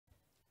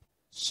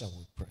Shall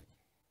we pray?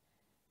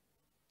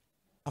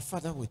 Our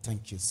Father, we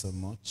thank you so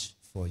much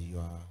for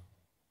your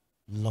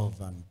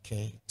love and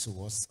care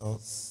towards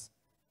us.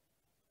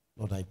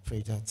 Lord, I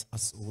pray that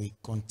as we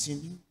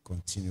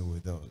continue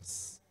with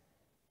us.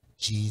 In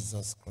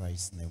Jesus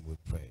Christ's name we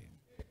pray.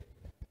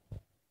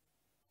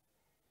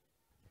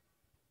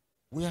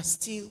 We are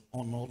still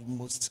on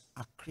Almost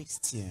a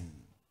Christian.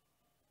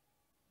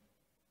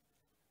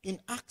 In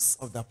Acts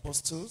of the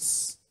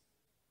Apostles,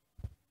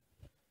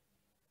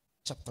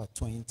 chapter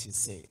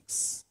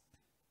 26.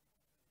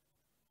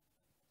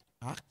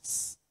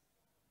 Acts,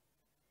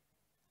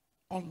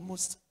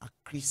 Almost a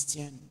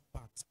Christian,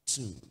 part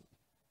 2.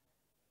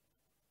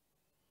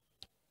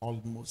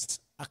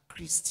 Almost a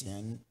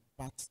Christian,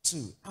 part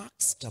 2.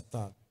 Acts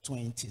chapter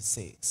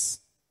 26.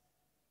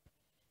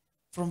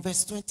 From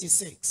verse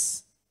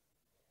 26.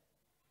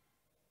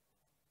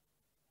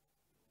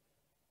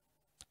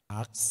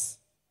 Acts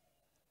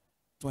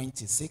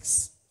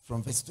 26.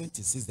 From verse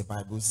 26, the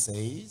Bible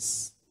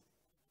says,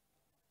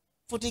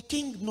 "For the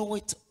king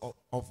knoweth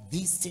of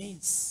these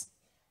things,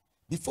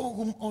 before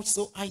whom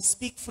also I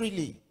speak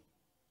freely.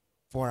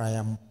 For I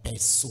am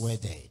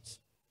persuaded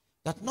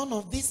that none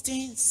of these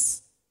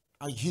things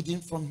are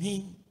hidden from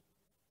him.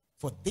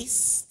 For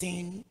this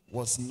thing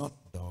was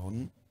not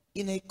done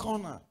in a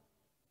corner.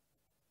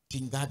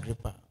 King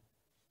Agrippa,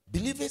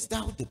 believest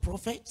thou the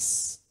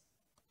prophets?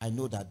 I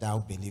know that thou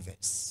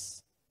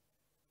believest."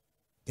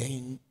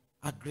 Then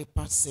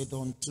Agrippa said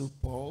unto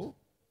Paul,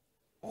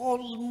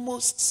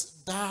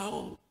 "Almost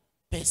thou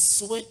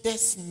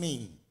persuadest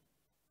me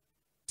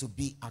to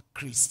be a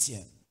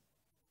Christian."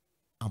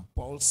 And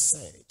Paul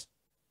said,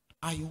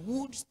 "I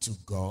would to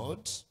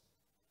God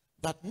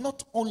that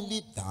not only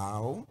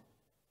thou,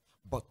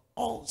 but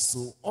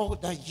also all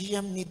that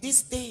hear me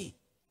this day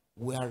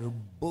were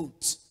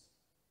both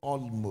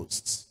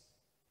almost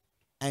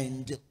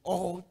and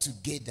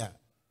altogether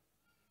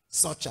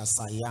such as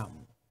I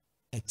am,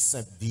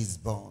 except these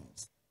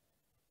bonds."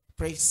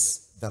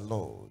 Praise the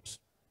Lord.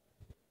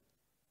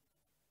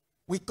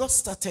 We got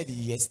started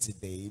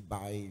yesterday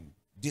by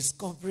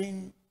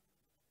discovering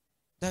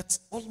that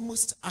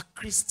almost a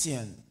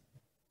Christian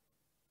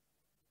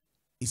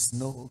is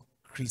no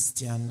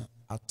Christian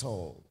at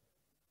all.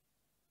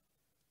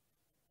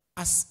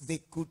 As they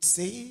could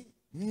say,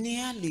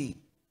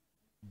 nearly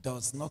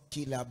does not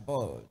kill a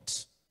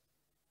bird.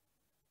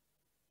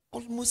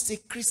 Almost a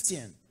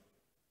Christian.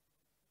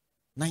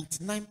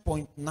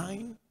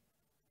 99.9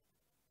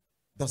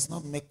 does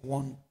not make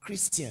one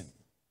Christian.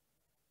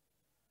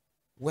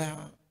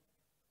 Well,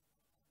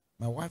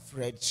 my wife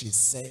read, it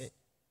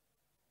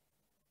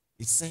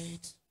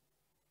said,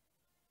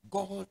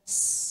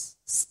 God's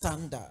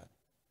standard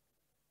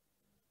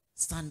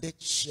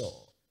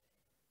sure.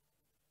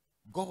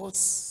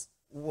 God's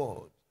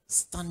word,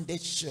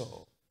 standard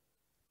sure,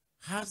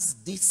 has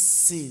this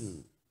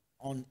seal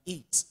on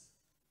it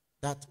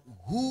that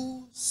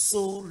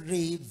whosoever,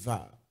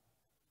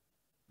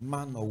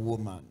 man or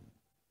woman,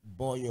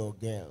 boy or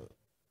girl,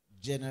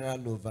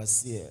 general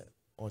overseer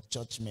or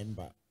church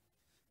member,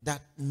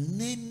 that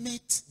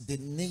nameth the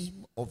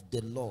name of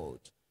the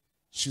Lord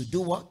should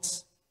do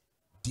what?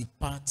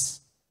 Depart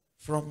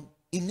from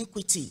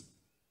iniquity.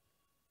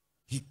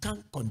 He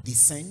can't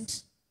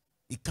condescend.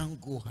 He can't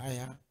go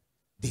higher.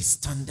 The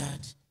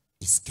standard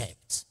is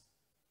kept.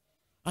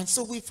 And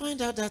so we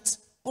find out that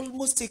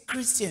almost a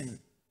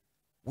Christian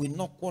will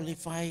not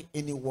qualify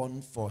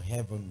anyone for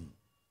heaven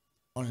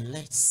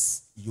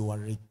unless you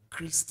are a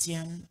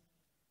Christian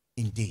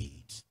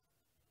indeed.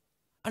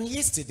 And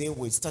yesterday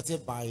we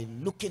started by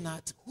looking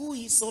at who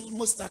is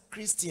almost a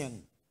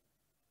Christian.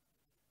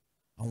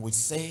 And we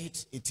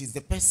said it is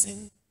the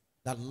person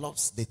that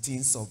loves the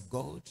things of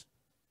God,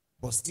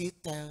 but still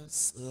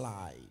tells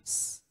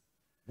lies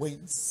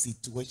when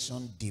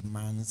situation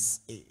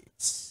demands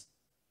it.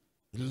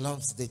 He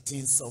loves the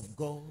things of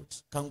God,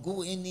 can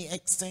go any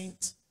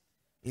extent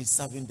in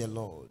serving the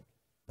Lord.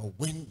 But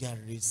when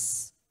there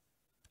is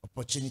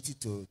opportunity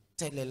to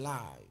tell a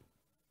lie,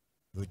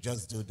 we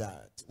just do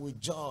that with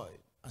joy,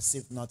 as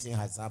if nothing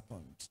has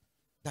happened.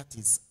 That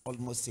is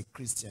almost a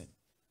Christian.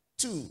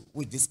 2,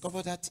 we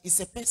discover that it's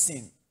a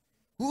person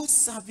whose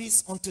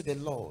service unto the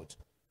Lord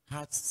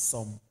has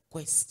some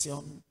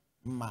question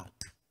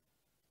mark.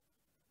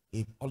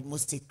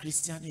 Almost a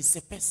Christian is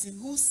a person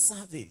whose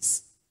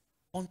service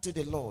unto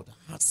the Lord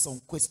has some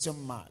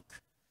question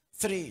mark.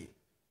 3,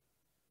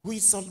 who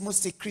is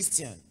almost a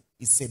Christian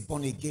is a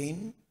born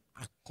again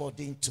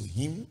according to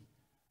him,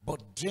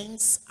 but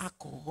drinks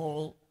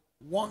alcohol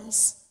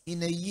once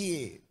in a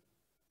year.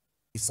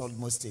 Is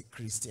almost a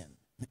Christian.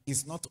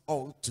 Is not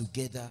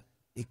altogether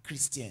a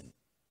Christian.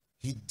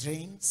 He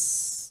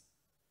drinks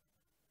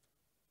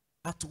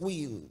at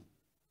will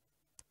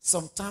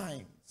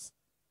sometimes.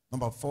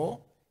 Number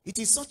 4, it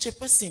is such a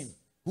person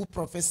who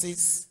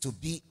professes to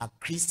be a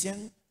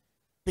Christian,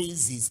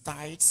 pays his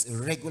tithes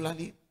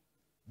regularly,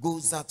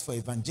 goes out for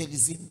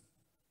evangelism,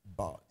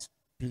 but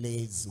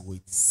plays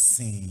with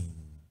sin.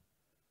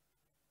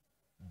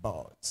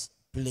 But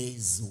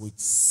plays with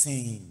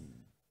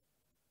sin.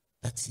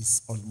 that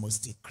is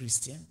almost a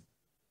Christian.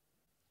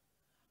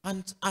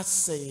 And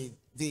as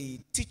the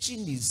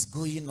teaching is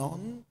going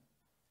on,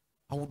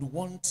 I would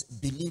want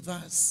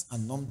believers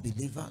and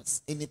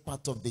non-believers, any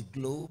part of the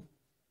globe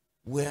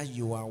where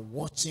you are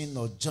watching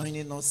or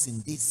joining us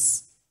in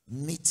this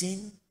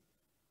meeting,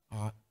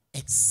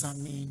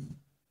 examine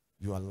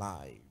your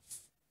life.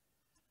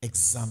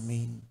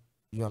 Examine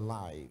your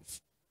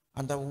life.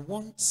 And I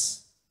want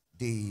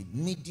the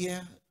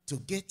media to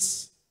get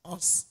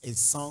us a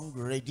song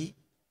ready.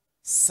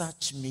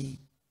 Search me,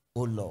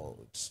 O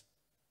Lord,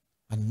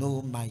 and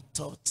know my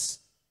thoughts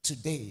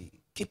today.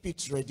 Keep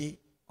it ready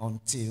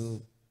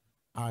until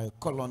I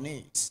call on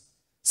it.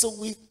 So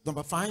with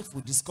number 5,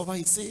 we discover,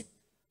 he said,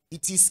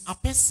 it is a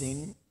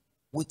person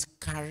with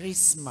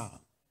charisma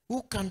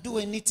who can do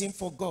anything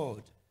for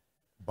God,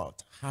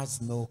 but has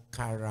no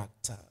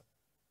character.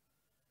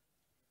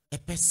 A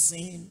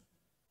person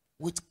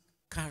with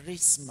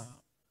charisma,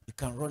 he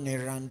can run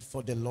around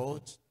for the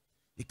Lord,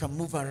 he can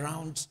move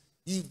around,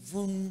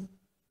 even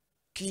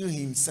kill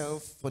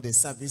himself for the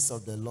service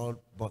of the Lord,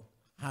 but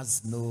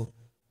has no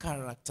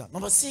character.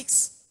 Number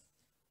 6,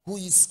 who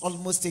is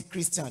almost a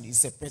Christian,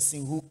 is a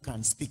person who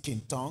can speak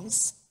in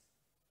tongues,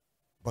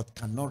 but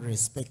cannot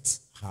respect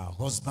her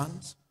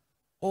husband,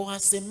 or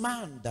as a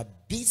man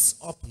that beats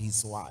up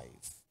his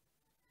wife.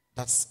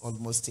 That's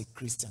almost a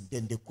Christian.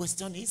 Then the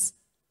question is,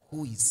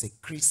 who is a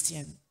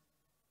Christian?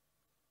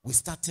 We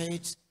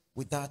started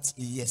with that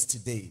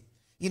yesterday.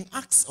 In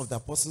Acts of the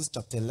Apostles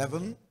chapter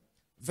 11,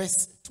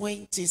 verse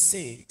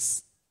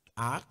 26,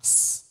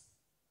 Acts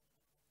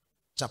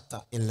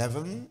chapter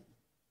 11,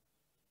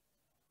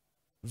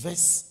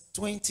 verse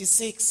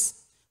 26.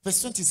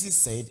 Verse 26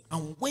 said,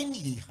 and when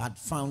he had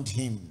found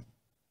him,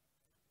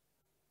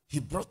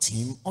 he brought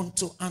him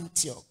unto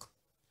Antioch.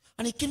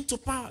 And it came to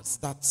pass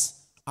that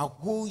a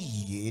whole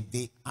year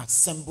they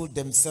assembled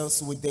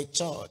themselves with the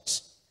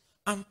church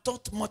and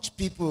taught much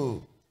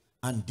people.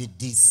 And the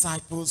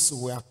disciples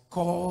were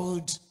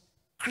called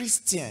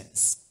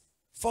Christians,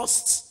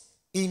 first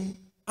in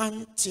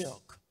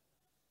Antioch.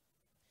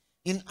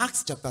 In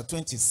Acts chapter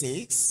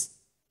 26,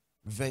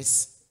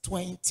 verse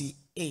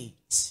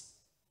 28.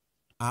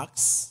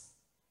 Acts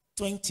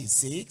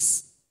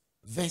 26,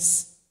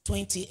 verse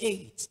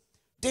 28.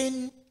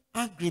 Then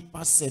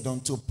Agrippa said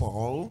unto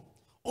Paul,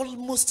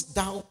 almost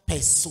thou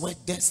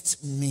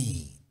persuadest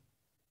me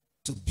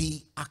to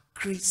be a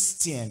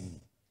Christian.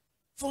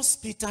 1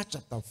 Peter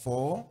chapter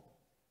 4,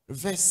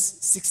 verse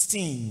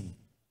 16.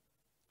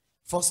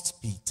 1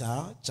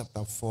 Peter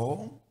chapter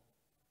 4,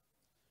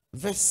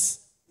 verse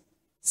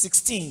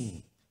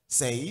 16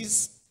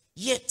 says,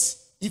 yet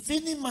if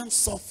any man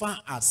suffer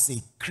as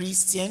a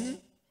Christian,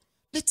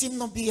 let him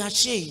not be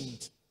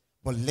ashamed,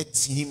 but let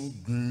him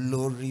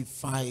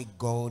glorify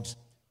God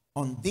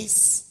on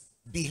this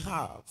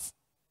behalf.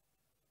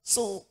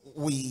 So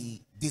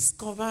we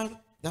discover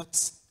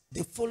that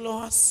the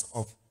followers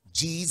of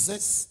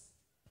Jesus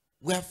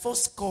were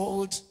first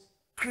called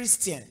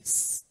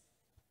Christians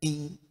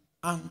in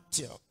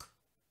Antioch,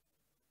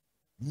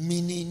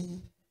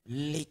 meaning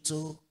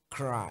little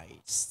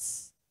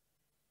Christ.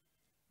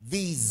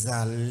 These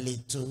are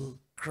little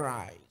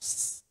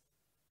Christ.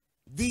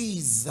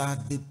 These are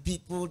the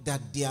people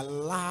that their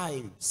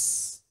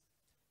lives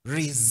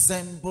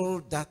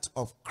resemble that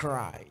of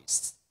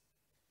Christ.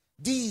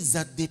 These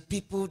are the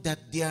people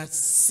that their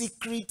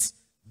secret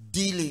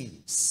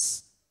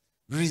dealings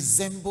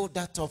resemble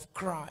that of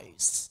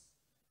Christ.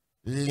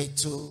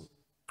 Little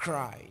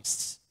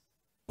Christ.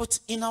 But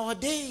in our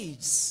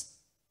days,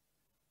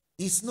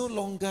 it's no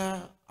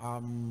longer,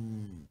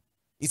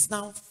 it's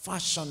now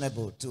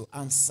fashionable to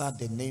answer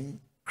the name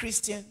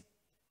Christian.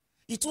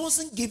 It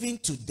wasn't given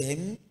to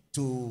them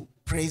to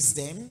praise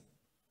them.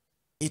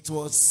 It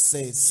was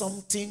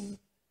something,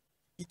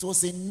 it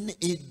was a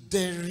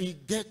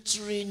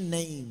derogatory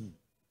name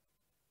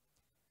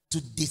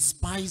to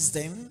despise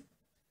them,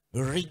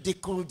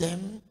 ridicule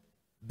them,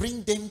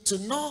 bring them to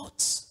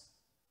naught.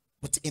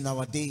 But in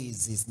our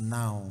days is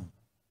now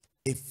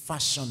a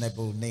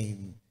fashionable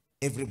name.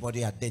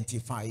 Everybody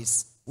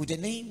identifies with a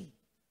name.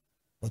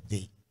 But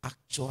the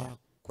actual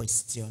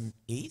question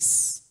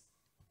is,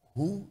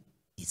 who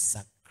is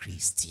a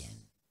Christian?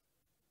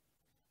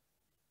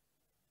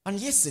 And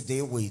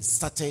yesterday we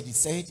started, it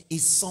said,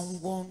 is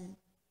someone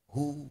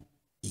who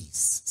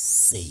is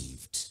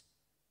saved.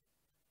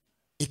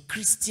 A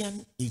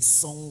Christian is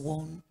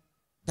someone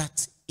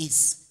that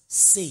is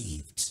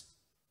saved.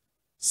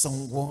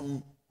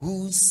 Someone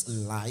whose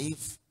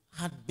life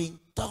had been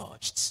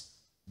touched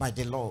by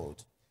the Lord.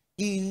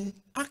 In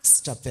Acts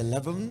chapter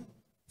 11,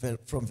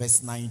 from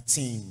verse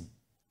 19,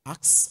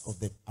 Acts of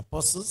the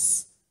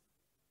Apostles,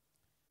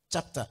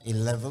 chapter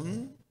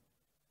 11,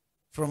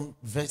 from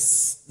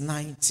verse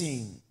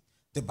 19,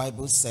 the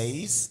Bible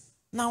says,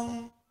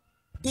 now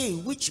they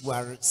which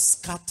were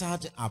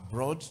scattered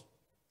abroad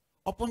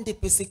upon the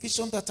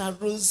persecution that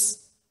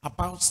arose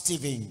about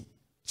Stephen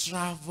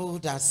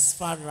traveled as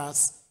far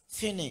as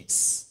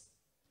Phoenix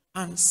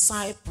and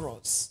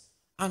Cyprus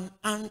and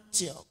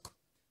Antioch,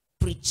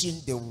 preaching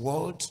the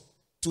word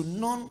to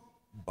none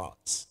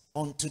but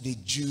unto the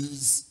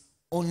Jews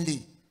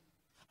only.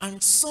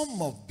 And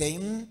some of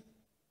them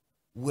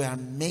were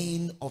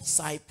men of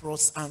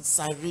Cyprus and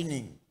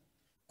Cyrene,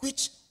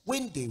 which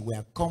when they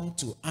were come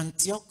to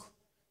Antioch,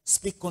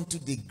 spake unto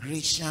the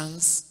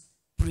Grecians,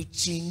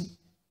 preaching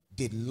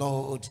the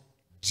Lord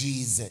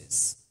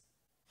Jesus.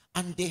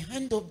 And the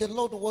hand of the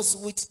Lord was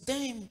with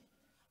them,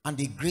 and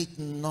a great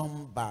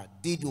number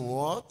did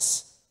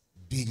what?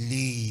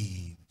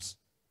 Believed.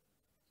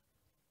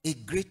 A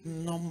great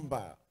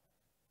number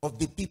of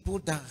the people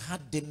that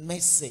had the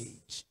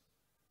message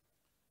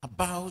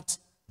about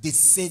the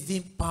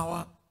saving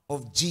power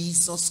of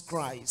Jesus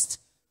Christ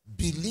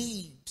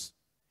believed.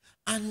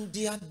 And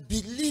their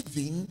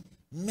believing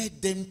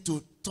made them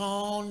to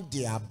turn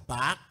their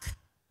back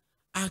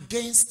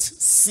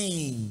against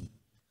sin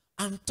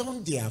and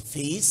turn their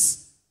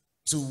face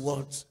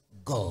toward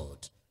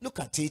God. Look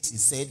at it. He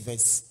said,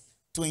 verse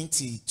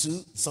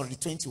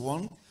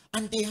 21.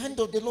 And the hand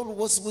of the Lord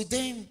was with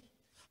them,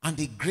 and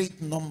a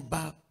great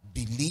number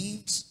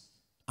believed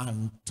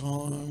and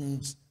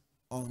turned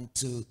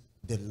unto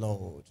the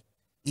Lord.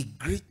 A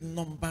great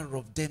number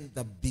of them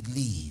that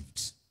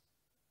believed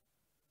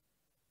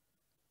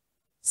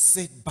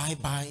said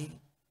bye-bye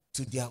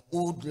to their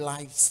old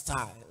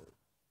lifestyle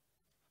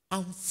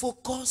and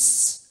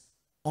focus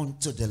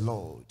unto the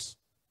Lord.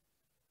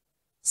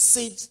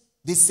 Said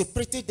they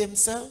separated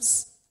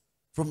themselves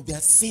from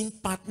their sin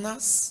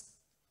partners,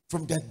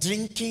 from their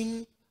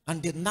drinking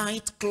and the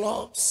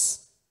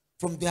nightclubs,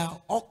 from their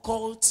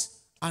occult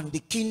and the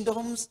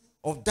kingdoms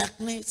of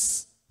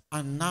darkness,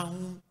 and now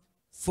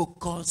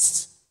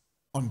focused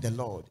on the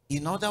Lord.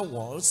 In other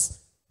words,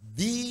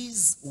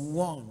 these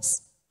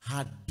ones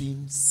had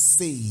been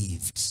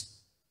saved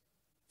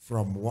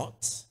from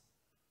what?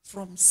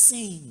 From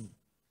sin.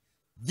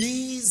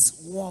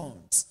 These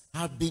ones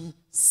have been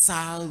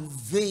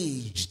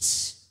salvaged,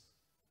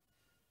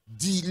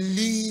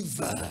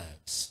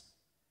 delivered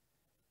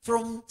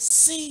from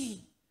sin.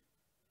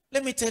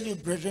 Let me tell you,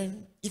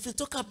 brethren, if you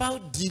talk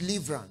about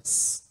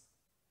deliverance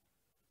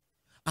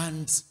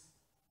and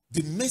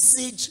the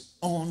message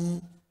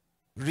on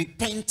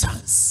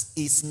repentance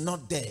is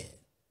not there,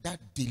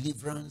 that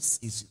deliverance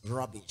is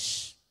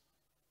rubbish.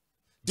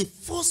 The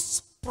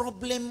first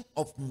problem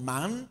of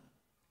man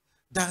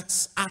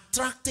that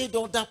attracted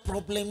other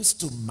problems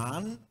to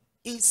man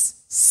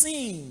is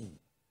sin.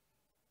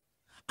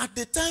 At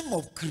the time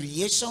of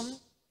creation,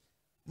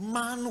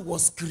 man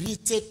was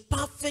created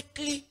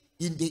perfectly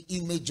in the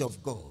image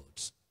of God.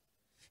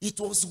 It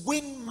was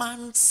when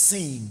man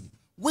sinned,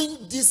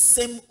 when this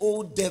same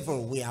old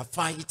devil we are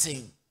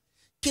fighting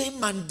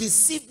came and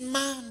deceived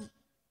man,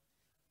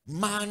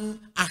 man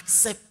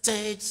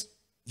accepted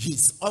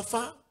his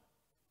offer,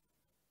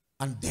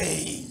 and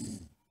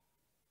then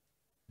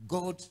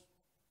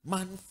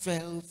man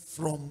fell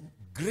from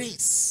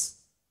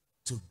grace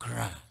to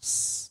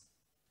grass.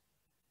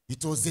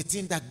 It was the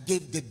thing that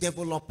gave the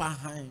devil upper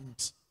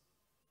hand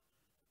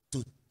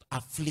to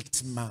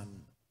afflict man,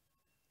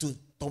 to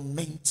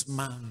torment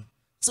man.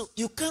 So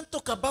you can't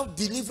talk about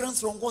deliverance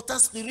from water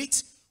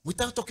spirit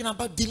without talking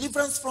about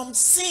deliverance from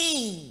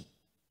sin.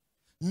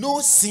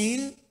 No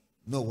sin,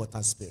 no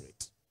water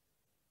spirit.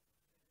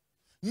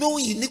 No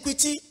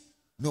iniquity,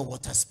 no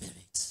water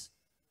spirit.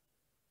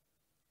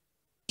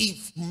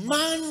 If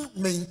man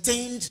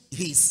maintained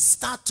his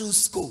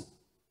status quo,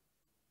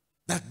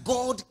 that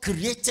God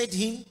created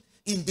him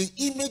in the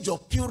image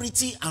of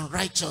purity and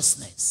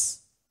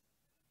righteousness,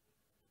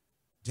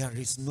 there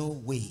is no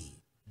way.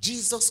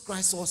 Jesus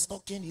Christ was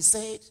talking, he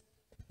said,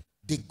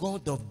 the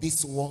God of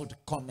this world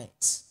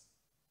cometh.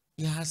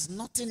 He has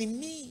nothing in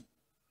me.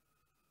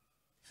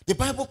 The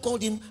Bible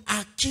called him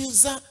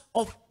accuser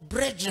of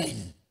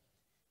brethren.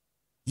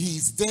 He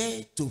is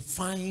there to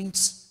find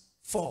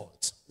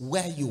fault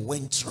where you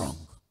went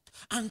wrong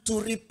and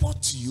to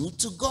report you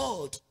to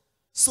God.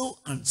 So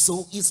and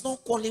so is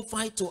not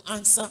qualified to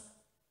answer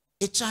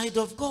a child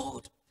of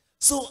God.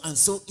 So and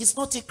so is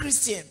not a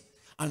Christian.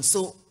 And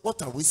so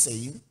what are we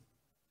saying?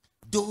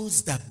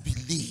 Those that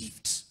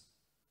believed,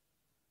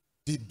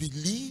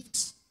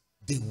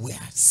 they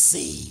were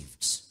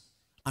saved,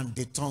 and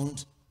they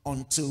turned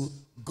unto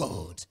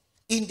God.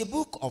 In the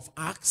book of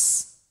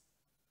Acts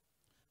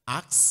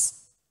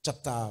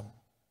chapter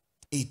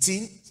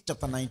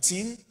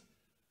 19,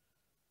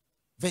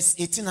 verse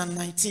 18 and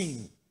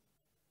 19.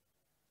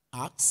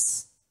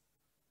 Acts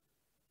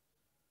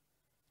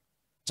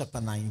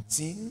chapter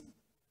 19,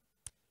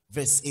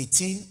 verse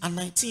 18 and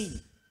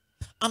 19.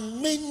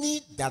 And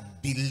many that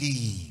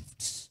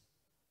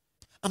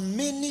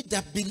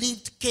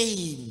believed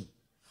came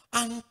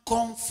and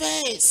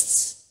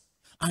confessed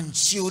and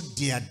showed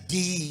their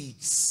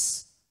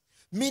deeds.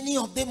 Many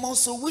of them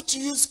also, which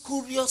used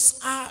curious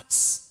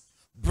arts,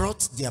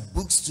 brought their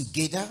books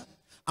together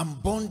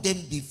and burned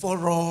them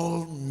before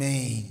all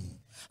men.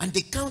 And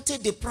they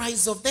counted the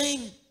price of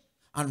them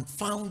and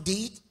found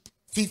it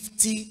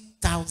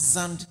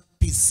 50,000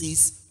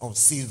 pieces of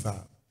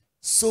silver.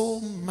 So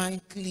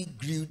mightily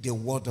grew the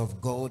word of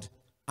God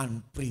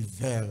and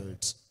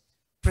prevailed.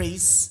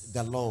 Praise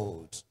the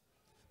Lord.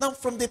 Now,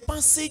 from the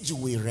passage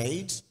we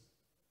read,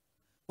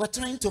 we're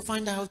trying to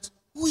find out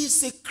who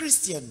is a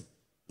Christian.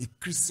 A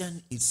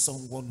Christian is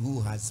someone who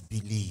has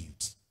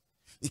believed.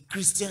 A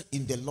Christian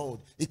in the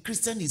Lord. A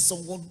Christian is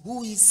someone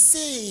who is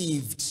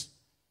saved.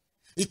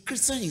 A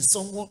Christian is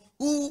someone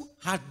who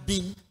had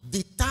been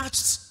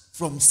detached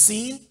from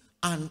sin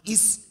and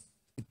its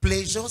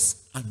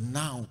pleasures and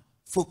now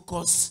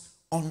focus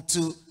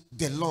onto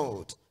the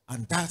Lord.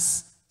 And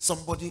that's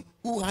somebody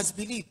who has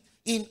believed.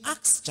 In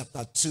Acts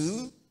chapter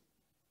 2,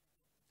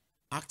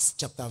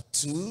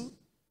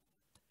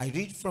 I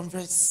read from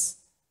verse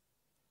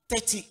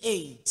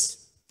 38.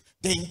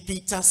 Then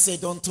Peter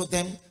said unto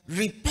them,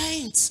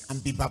 repent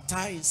and be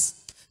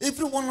baptized,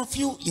 every one of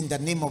you, in the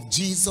name of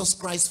Jesus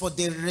Christ, for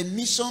the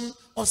remission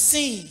of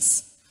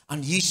sins,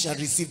 and ye shall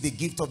receive the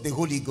gift of the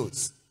Holy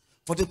Ghost.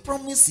 For the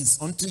promise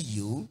is unto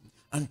you,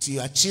 and to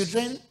your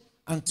children,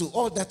 and to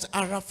all that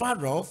are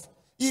afar off,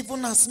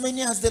 even as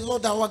many as the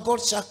Lord our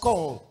God shall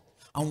call.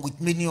 And with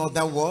many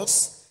other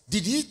words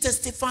did he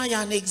testify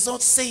and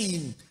exhort,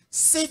 saying,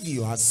 save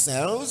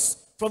yourselves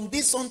from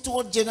this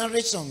untoward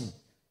generation.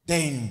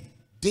 Then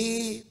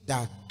they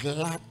that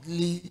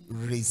gladly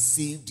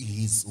received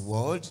his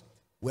word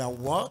were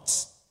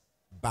what?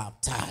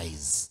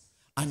 Baptized.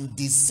 And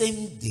the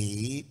same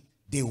day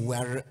they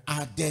were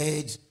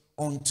added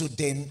unto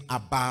them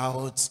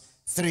about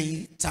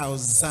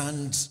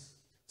 3,000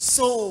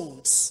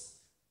 souls.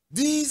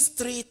 These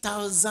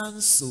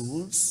 3,000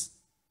 souls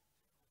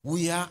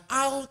were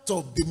out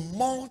of the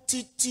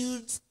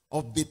multitude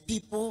of the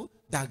people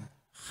that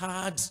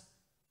had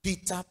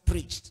Peter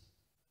preached.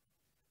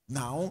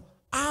 Now,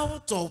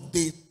 out of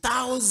the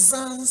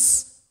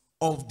thousands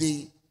of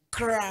the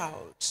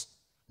crowd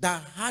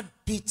that had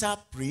Peter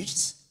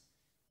preached,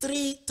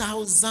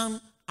 3,000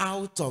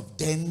 out of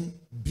them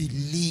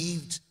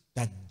believed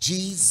that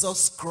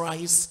Jesus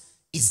Christ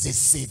is the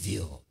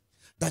Savior,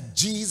 that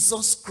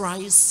Jesus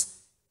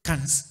Christ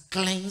can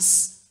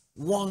cleanse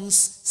one's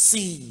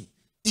sin.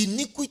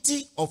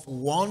 Iniquity of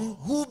one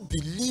who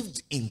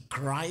believed in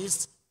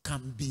Christ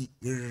can be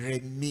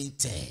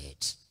remitted,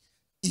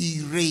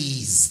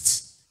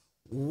 erased,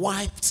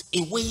 wiped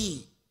away.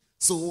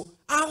 So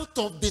out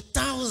of the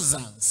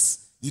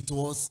thousands, it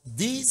was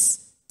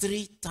these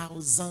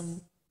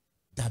 3,000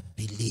 that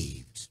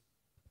believed.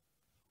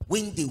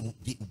 When they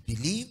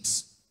believed,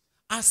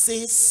 as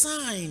a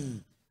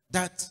sign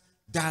that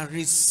there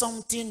is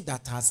something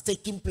that has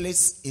taken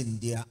place in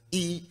their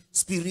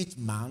spirit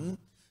man,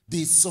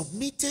 they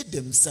submitted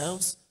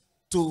themselves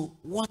to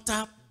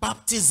water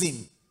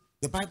baptism.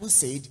 The Bible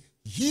said,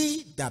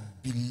 he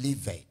that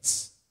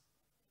believeth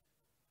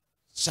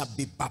shall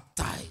be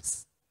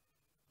baptized,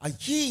 and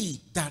he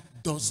that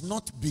does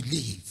not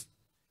believe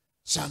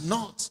shall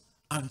not.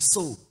 And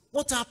so,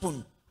 what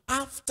happened?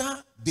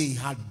 After they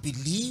had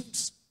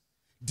believed,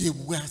 they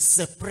were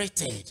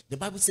separated. The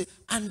Bible says,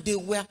 and they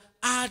were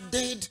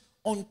added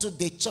unto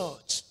the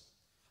church.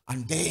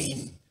 And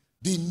then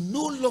they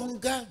no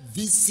longer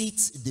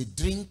visit the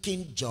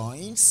drinking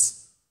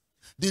joints.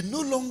 They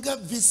no longer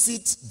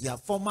visit their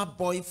former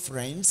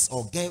boyfriends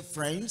or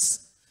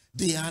girlfriends.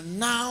 They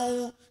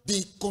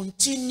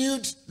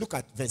continued, look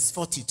at verse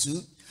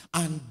 42,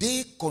 and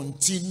they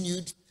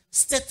continued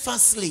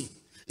steadfastly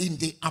in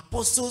the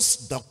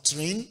apostles'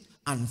 doctrine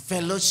and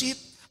fellowship,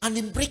 and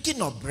in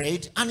breaking of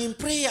bread, and in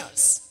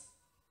prayers.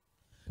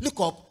 Look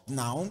up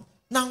now.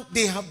 Now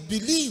they have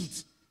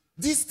believed.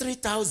 These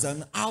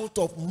 3,000 out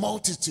of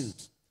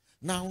multitude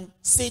now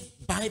said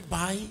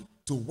bye-bye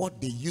to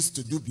what they used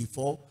to do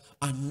before,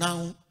 and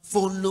now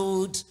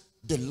followed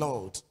the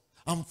Lord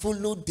and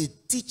followed the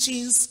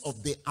teachings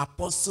of the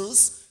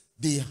apostles.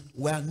 They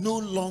were no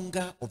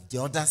longer of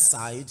the other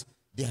side.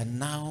 They are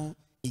now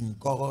in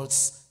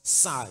God's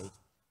side.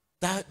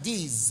 That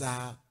these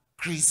are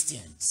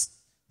Christians.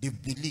 They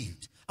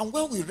believed. And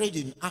when we read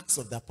in Acts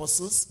of the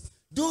Apostles,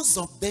 those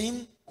of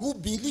them who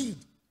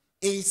believed,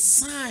 a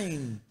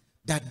sign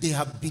that they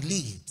have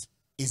believed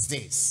is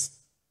this.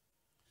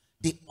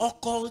 The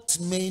occult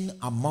men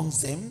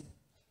amongst them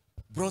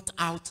brought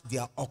out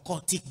their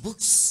occultic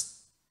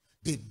books.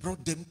 They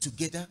brought them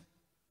together.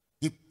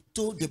 They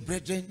told the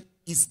brethren,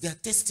 it's their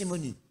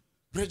testimony.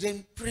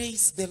 Brethren,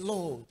 praise the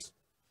Lord.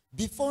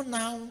 Before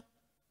now,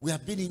 we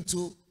have been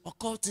into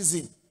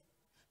occultism.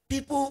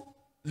 People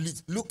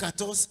look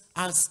at us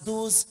as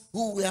those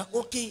who were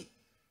okay.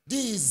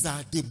 These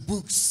are the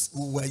books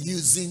we were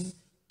using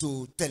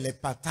to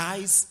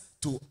telepathize,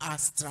 to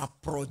astral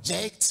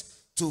project,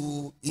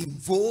 to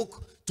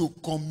invoke, to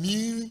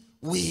commune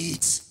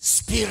with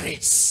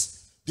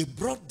spirits. They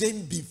brought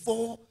them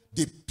before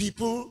the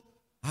people,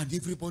 and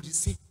everybody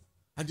said,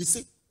 and they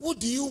say, what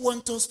do you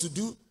want us to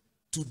do?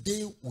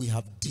 Today we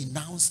have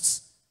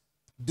denounced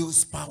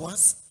those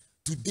powers.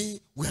 Today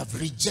we have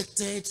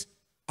rejected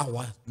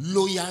our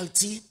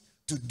loyalty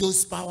to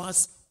those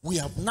powers. We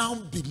have now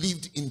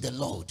believed in the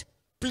Lord.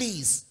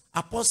 Please,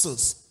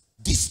 apostles,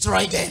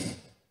 destroy them.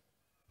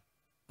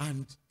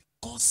 And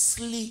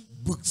costly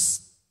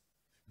books.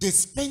 They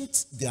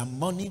spent their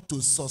money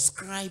to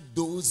subscribe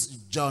those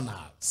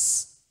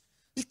journals.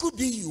 It could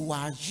be you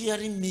are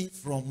hearing me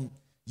from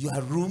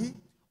your room,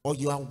 or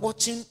you are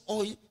watching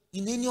or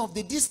in any of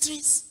the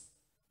districts,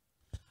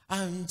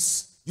 and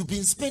you've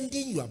been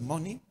spending your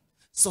money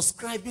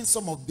subscribing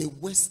some of the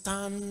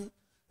Western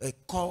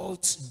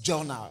cult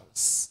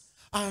journals,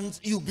 and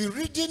you'll be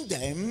reading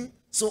them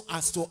so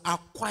as to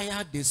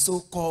acquire the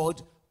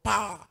so-called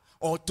power,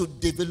 or to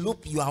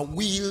develop your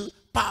will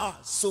power,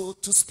 so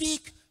to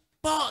speak.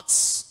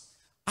 But,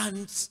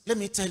 and let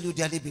me tell you,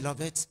 dearly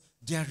beloved,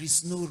 there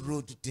is no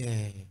road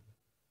there.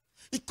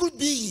 It could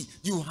be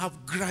you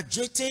have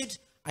graduated.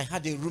 I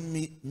had a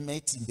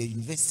roommate in the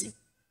university.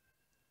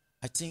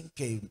 I think,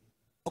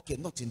 okay,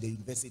 not in the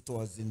university, it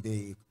was in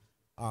the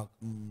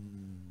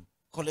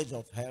College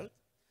of Health.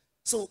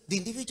 So the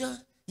individual,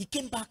 he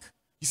came back,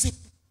 he said,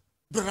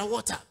 Brother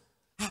Water,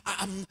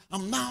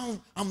 I'm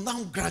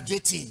now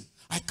graduating.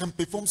 I can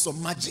perform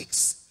some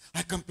magics.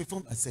 I can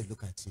perform. I said,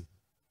 look at you.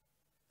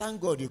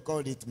 Thank God you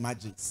called it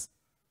magics.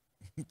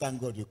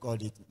 Thank God you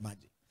called it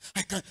magic.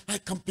 I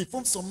can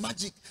perform some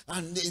magic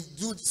and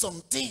do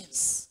some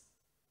things.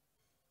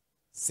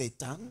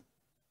 Satan,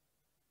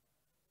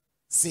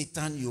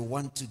 you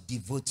want to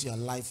devote your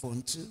life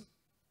unto,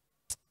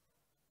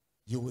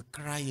 you will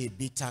cry a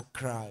bitter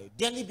cry.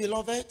 Dearly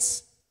beloved,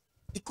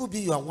 it could be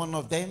you are one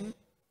of them.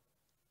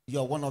 You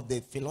are one of the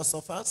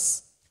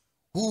philosophers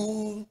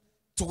who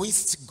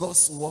twist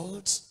God's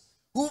word,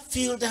 who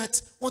feel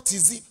that what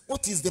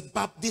is the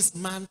Baptist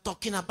man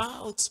talking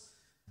about?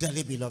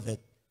 Dearly beloved,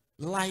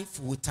 life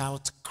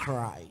without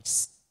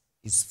Christ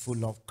is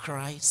full of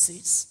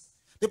crises.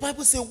 The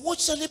Bible says, what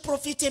shall it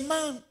profit a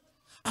man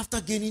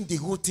after gaining the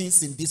whole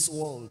things in this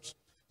world?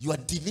 You are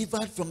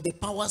delivered from the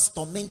powers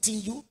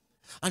tormenting you,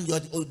 and you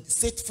are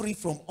set free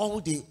from all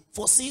the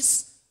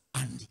forces,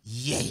 and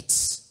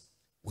yet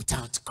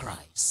without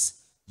Christ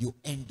you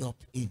end up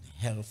in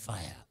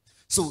hellfire.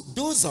 So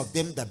those of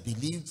them that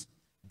believed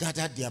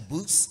gathered their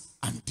books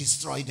and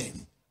destroyed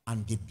them,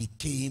 and they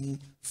became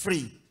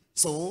free.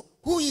 So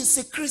who is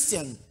a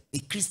Christian? A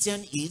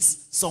Christian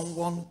is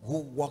someone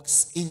who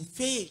walks in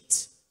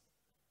faith.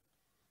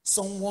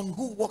 Someone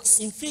who walks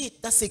in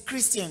faith. That's a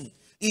Christian.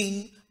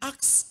 In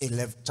Acts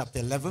 11, chapter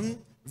 11,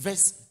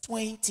 verse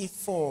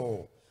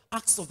 24.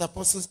 Acts of the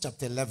Apostles,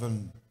 chapter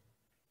 11,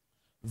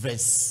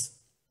 verse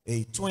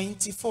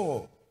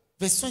 24.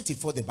 Verse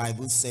 24, the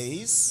Bible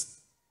says,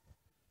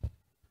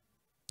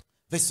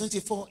 verse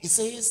 24, it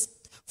says,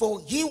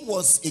 for he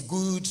was a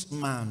good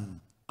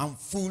man and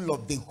full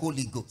of the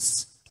Holy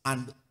Ghost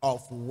and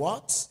of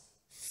what?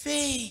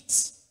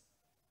 Faith.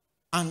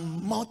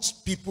 And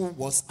much people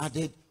was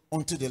added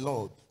unto the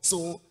Lord.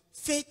 So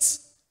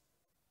faith,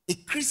 a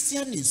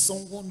Christian is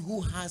someone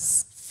who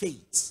has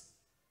faith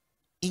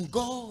in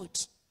God.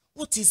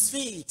 What is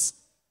faith?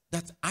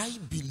 That I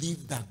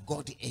believe that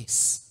God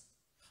is.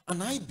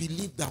 And I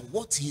believe that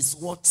what his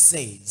word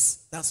says,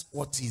 that's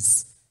what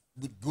he's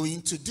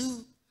going to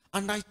do.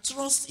 And I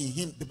trust in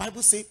him. The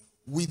Bible says,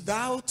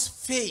 without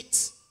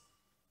faith,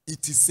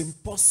 it is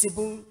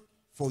impossible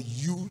for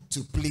you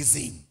to please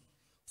him.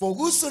 For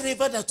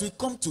whosoever that will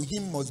come to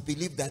him must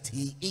believe that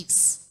he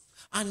is,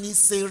 and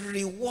is a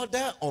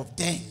rewarder of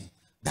them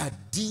that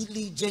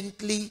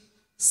diligently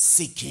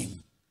seek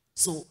him.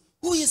 So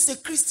who is a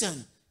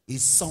Christian?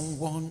 Is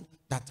someone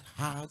that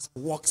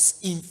walks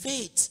in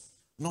faith,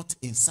 not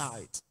in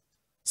sight.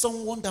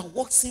 Someone that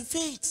walks in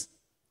faith.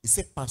 He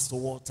said, Pastor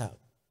Walter,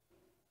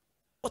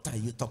 what are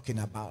you talking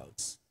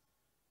about?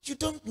 You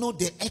don't know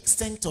the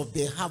extent of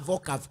the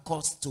havoc I've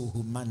caused to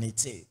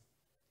humanity.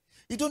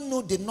 You don't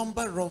know the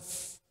number of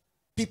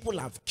people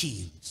I've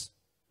killed.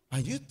 Are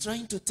you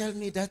trying to tell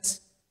me that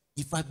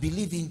if I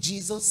believe in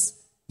Jesus,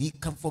 he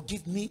can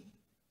forgive me?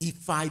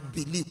 If I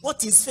believe.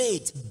 What is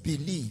faith?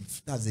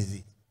 Believe. That's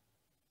it.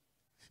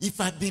 If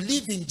I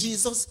believe in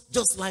Jesus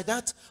just like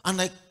that,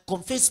 and I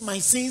confess my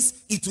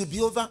sins, it will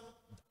be over.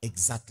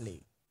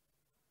 Exactly.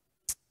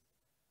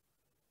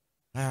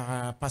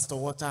 Pastor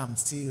Walter, I'm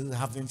still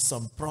having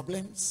some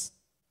problems.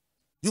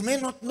 You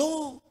may not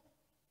know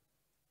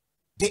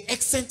the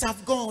extent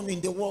I've gone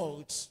in the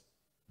world.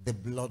 The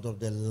blood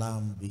of the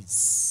Lamb is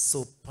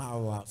so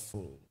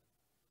powerful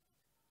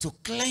to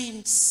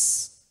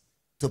cleanse,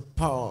 to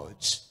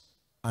purge,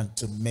 and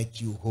to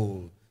make you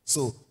whole.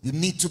 So you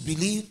need to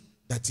believe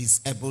that he's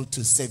able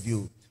to save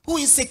you. Who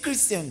is a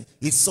Christian?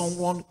 Is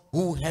someone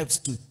who helps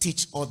to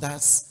teach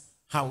others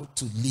how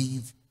to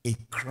live a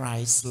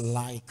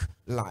Christ-like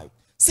life.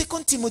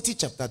 2 Timothy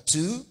chapter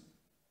 2,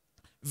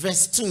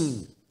 verse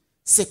 2.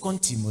 2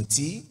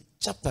 Timothy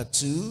chapter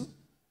 2.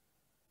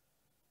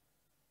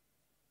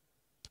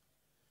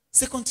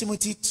 2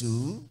 Timothy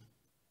 2,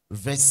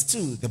 verse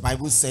 2. The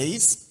Bible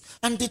says,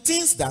 and the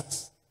things that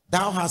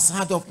thou hast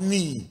heard of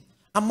me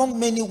among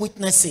many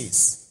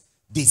witnesses,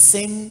 the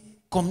same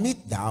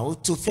commit thou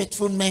to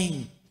faithful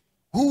men,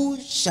 who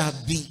shall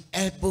be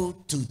able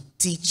to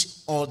teach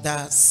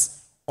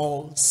others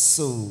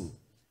also.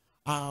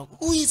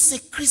 Who is a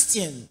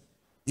Christian?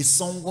 Is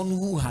someone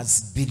who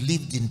has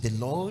believed in the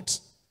Lord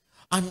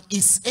and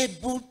is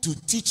able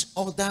to teach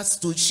others,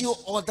 to show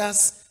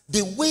others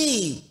the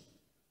way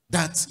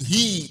that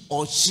he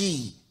or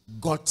she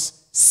got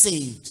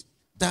saved.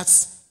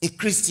 That's a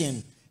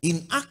Christian.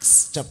 In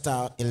Acts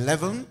chapter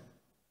 11,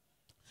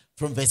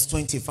 from verse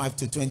 25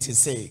 to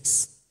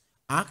 26.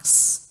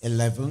 Acts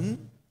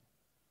 11,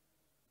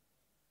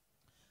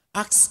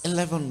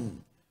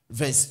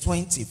 verse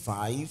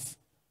 25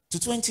 to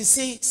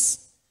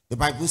 26. The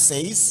Bible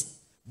says,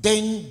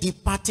 then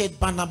departed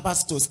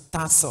Barnabas to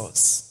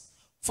Tarsus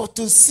for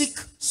to seek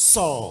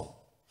Saul.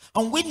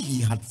 And when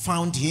he had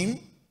found him,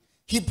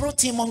 he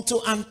brought him unto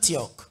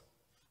Antioch.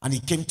 And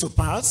it came to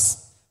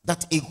pass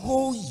that a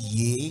whole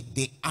year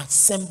they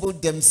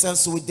assembled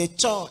themselves with the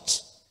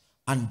church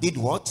and did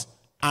what?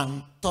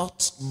 And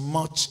taught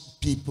much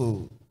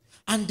people.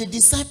 And the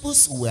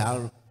disciples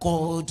were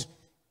called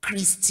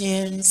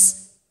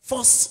Christians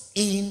first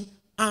in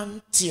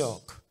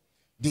Antioch.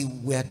 They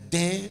were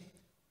there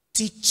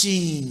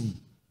teaching.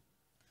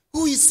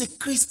 Who is a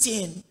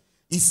Christian?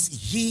 Is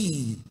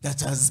he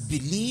that has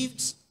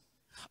believed,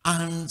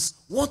 and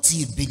what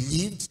he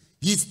believed,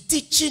 he's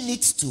teaching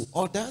it to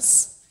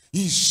others,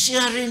 he's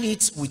sharing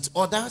it with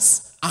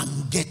others,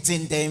 and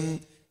getting them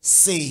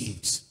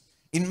saved.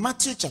 In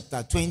Matthew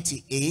chapter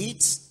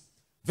 28,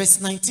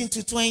 verse 19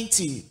 to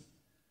 20.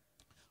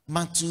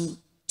 Matthew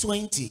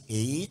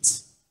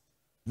 28,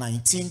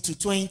 19 to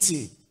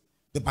 20.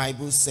 The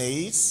Bible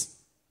says,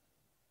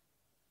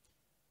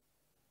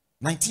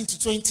 19 to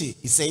 20,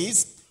 it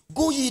says,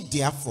 go ye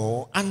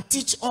therefore and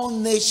teach all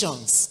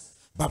nations,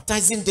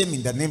 baptizing them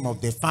in the name of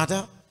the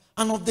Father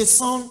and of the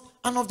Son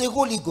and of the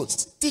Holy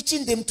Ghost,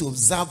 teaching them to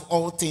observe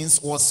all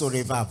things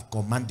whatsoever I have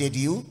commanded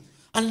you.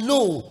 And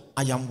lo,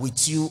 I am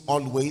with you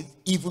always,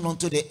 even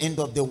unto the end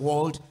of the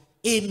world.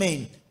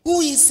 Amen.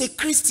 Who is a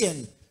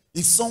Christian?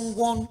 Is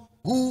someone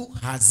who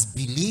has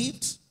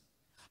believed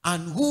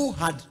and who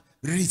had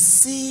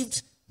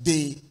received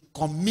the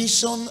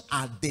commission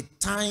at the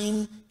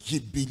time he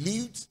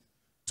believed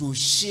to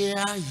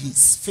share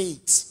his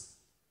faith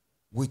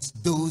with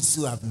those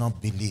who have not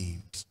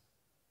believed.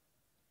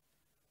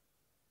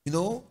 You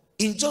know,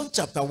 in John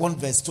chapter 1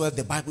 verse 12,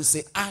 the Bible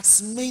says,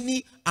 as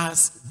many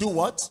as do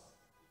what?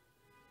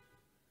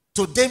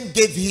 To them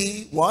gave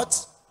he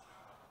what?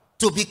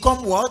 To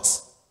become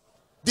what?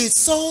 The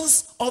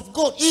sons of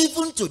God,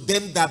 even to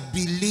them that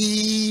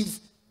believe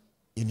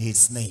in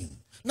his name.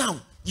 Now,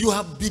 you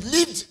have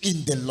believed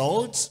in the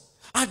Lord.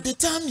 At the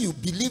time you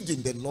believed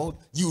in the Lord,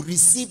 you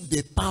received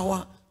the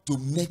power to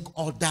make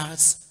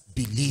others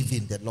believe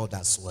in the Lord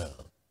as well.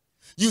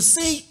 You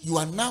say you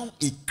are now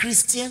a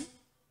Christian,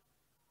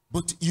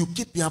 but you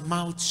keep your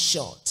mouth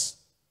shut.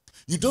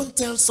 You don't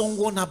tell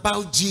someone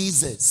about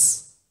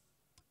Jesus.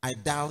 I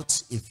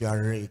doubt if you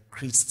are a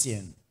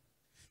Christian.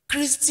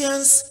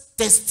 Christians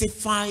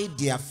testify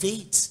their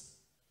faith.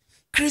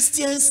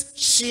 Christians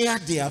share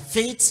their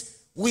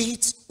faith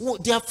with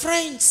their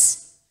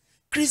friends.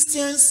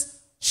 Christians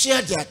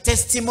share their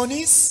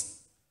testimonies.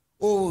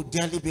 Oh,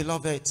 dearly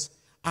beloved,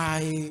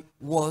 I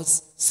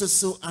was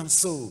so and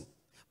so,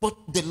 but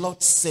the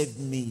Lord saved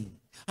me,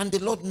 and the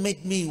Lord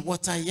made me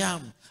what I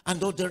am.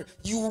 And other,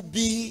 you will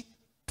be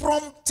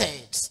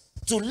prompted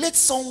to let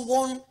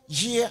someone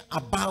hear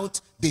about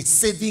the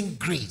saving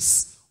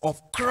grace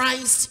of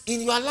Christ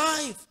in your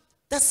life.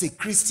 That's a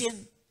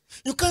Christian.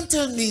 You can't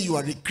tell me you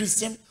are a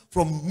Christian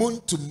from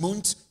month to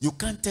month. You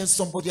can't tell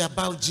somebody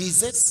about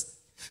Jesus.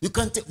 You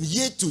can't tell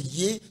year to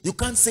year. You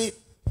can't say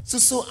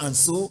so and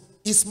so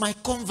is my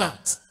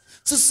convert.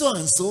 So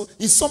and so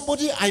is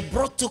somebody I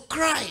brought to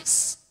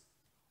Christ.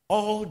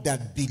 All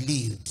that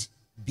believed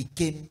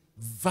became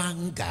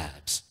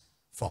vanguard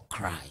for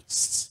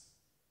Christ.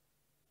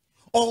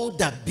 All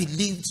that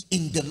believed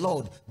in the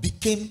Lord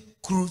became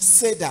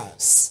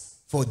crusaders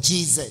for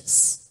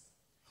Jesus.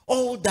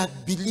 All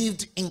that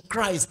believed in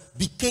Christ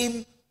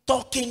became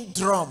talking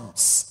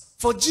drums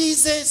for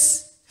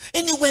Jesus.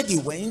 Anywhere they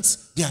went,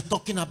 they are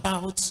talking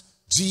about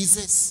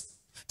Jesus.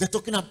 They're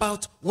talking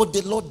about what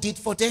the Lord did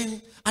for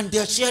them, and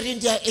they're sharing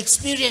their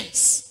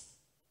experience.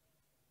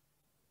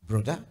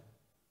 Brother,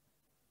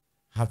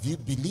 have you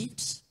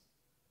believed?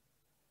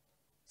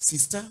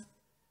 Sister,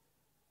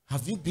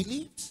 have you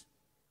believed?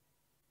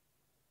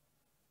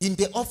 In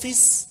the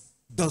office,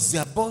 does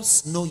your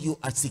boss know you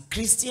as a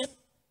Christian?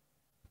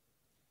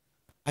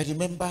 I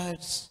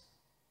remembered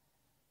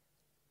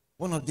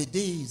one of the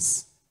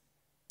days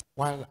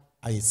while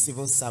I was a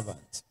civil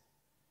servant.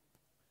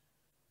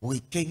 We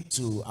came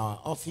to our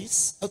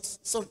office.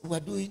 So we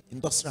were doing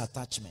industrial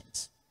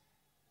attachment.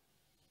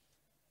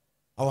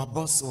 Our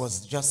boss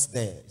was just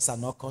there. It's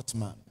an occult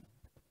man.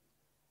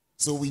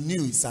 So we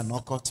knew it's an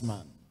occult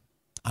man.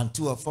 And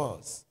two of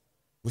us,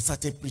 we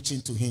started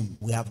preaching to him.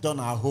 We have done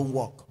our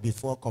homework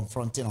before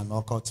confronting an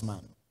occult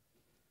man.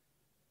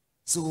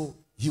 So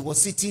he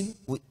was sitting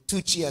with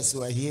two chairs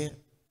were here.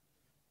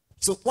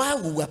 So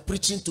while we were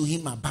preaching to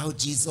him about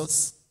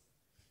Jesus,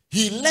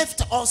 he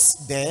left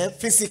us there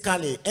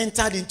physically,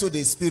 entered into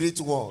the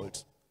spirit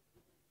world.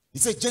 He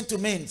said,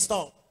 gentlemen,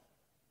 stop.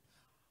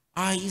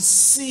 I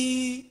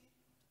see,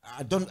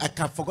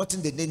 I've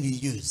forgotten the name he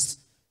used.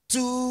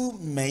 Two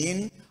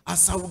men,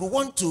 as I would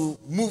want to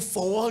move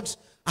forward,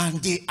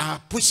 and they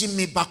are pushing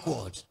me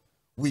backward.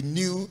 We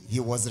knew he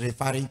was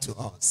referring to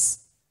us.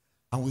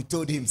 And we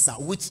told him, sir,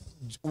 with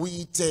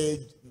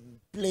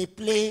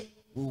play,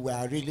 we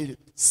were really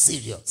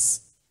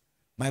serious.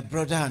 My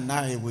brother and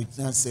I would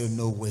not say,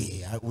 no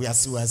way.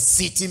 As we are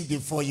sitting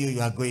before you,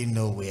 you are going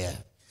nowhere.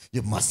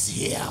 You must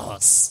hear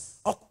us.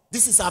 Oh,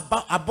 this is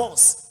about a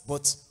boss.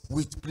 But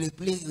with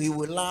play, we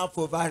will laugh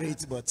over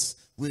it. But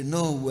we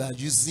know we are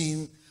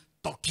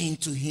talking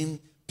to him,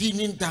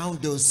 pinning down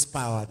those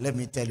powers. Let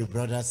me tell you,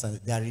 brothers,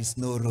 there is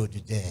no road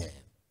there.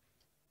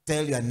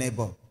 Tell your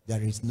neighbor,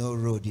 there is no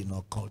road in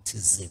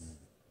occultism.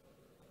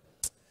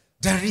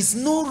 There is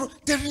no road.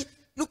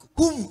 Look,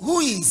 who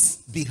is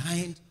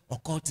behind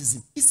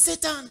occultism? It's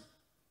Satan.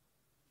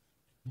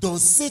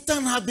 Does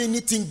Satan have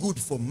anything good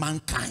for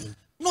mankind?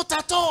 Not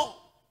at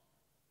all.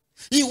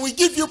 He will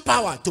give you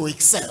power to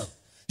excel.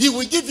 He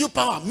will give you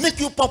power, make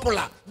you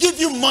popular, give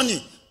you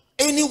money.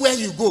 Anywhere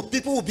you go,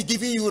 people will be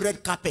giving you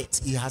red carpet.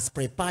 He has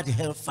prepared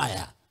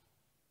hellfire.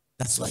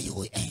 That's why you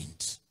will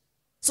end.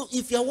 So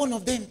if you're one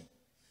of them,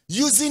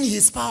 using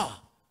his power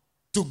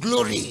to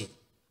glory,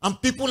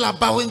 and people are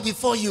bowing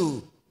before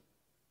you,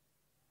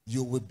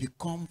 you will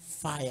become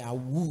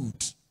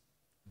firewood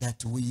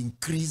that will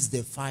increase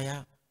the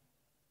fire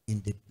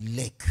in the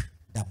lake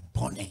that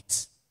burn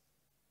it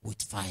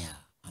with fire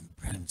and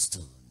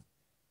brimstone.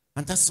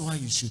 And that's why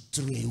you should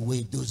throw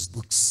away those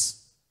books.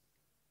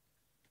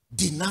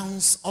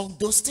 Denounce all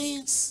those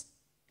things.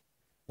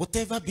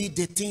 Whatever be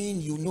the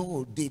thing, you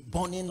know, the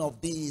burning of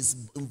this,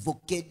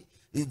 invoking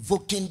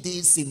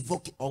this,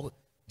 oh,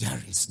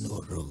 there is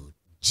no road.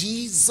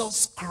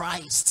 Jesus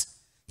Christ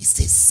is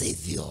the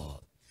Savior.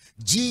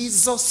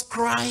 Jesus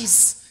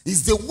Christ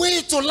is the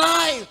way to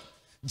life.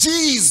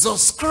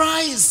 Jesus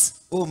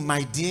Christ, oh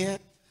my dear,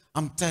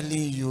 I'm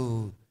telling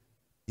you,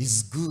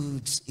 it's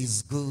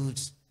good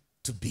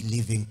to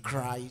believe in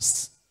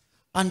Christ.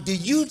 And the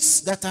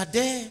youths that are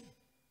there,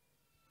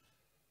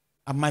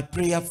 and my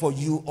prayer for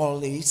you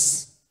all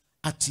is,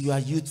 at your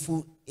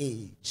youthful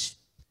age,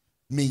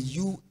 may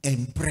you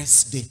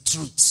embrace the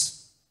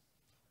truth.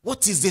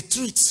 What is the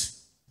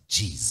truth?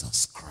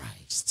 Jesus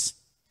Christ.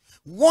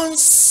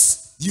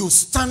 Once you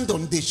stand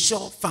on the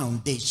sure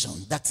foundation,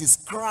 that is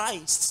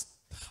Christ,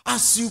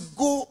 as you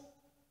go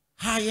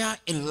higher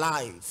in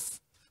life,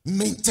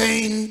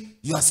 maintain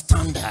your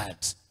standard.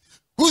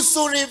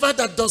 Whosoever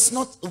that does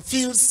not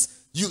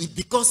feels you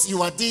because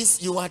you are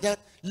this, you are that,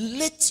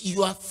 let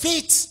your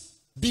faith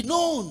be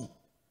known.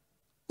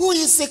 Who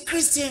is a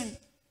Christian?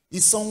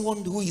 Is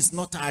someone who is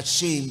not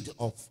ashamed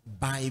of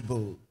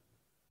Bible.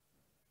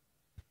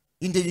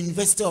 In the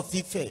University of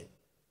Ife,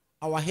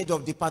 our head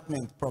of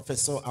department,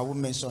 professor, I will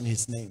mention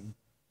his name.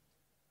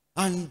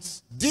 And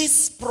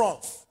this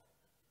prof,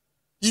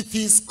 if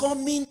he's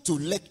coming to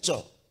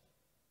lecture,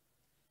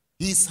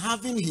 he's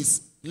having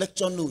his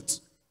lecture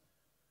notes.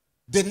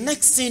 The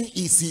next thing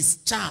is his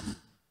charm.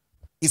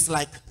 It's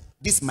like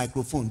this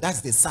microphone,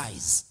 that's the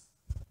size.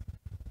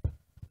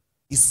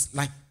 It's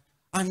like,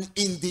 and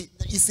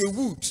it's a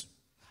wood.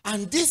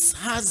 And this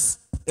has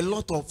a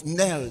lot of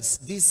nails.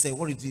 This,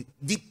 what is it?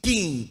 The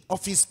pin,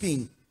 office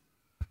pin.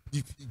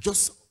 You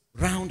just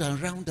round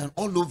and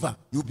all over.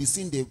 You'll be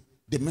seeing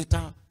the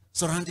metal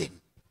surrounding.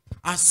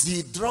 As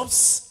he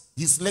drops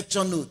his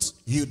lecture notes,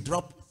 he'll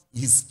drop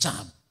his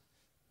charm.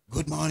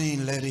 Good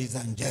morning, ladies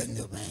and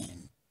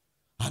gentlemen.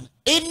 And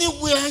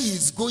anywhere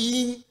he's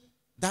going,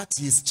 that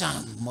his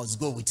charm must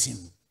go with him.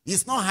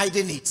 He's not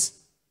hiding it.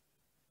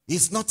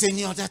 It's not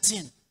any other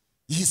thing.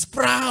 He's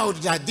proud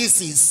that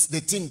this is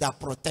the thing that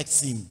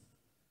protects him.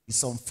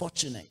 It's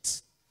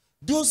unfortunate.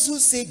 Those who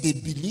say they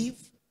believe,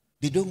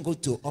 they don't go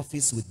to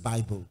office with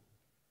Bible.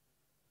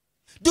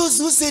 Those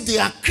who say they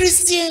are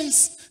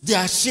Christians, they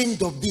are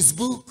ashamed of this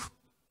book.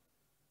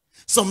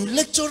 Some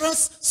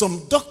lecturers,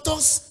 some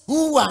doctors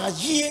who are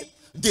here,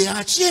 they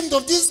are ashamed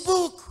of this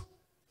book.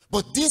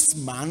 But this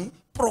man,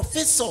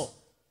 professor,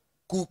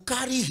 could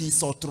carry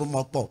his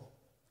otromopo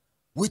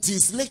with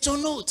his lecture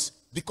notes.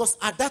 Because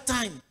at that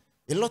time,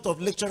 a lot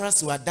of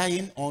lecturers were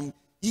dying on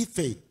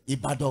Ife,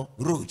 Ibadan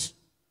Road.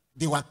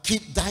 They were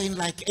keep dying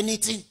like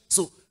anything.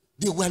 So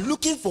they were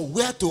looking for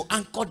where to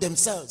anchor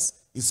themselves.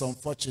 It's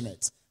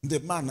unfortunate. The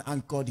man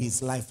anchored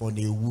his life on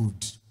a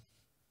wood.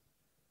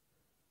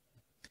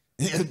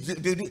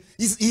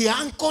 He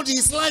anchored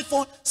his life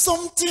on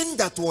something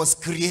that was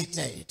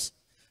created.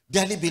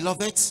 Dearly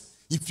beloved,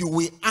 if you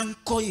will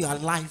anchor your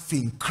life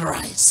in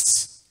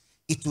Christ,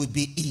 it will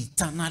be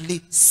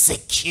eternally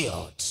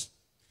secured.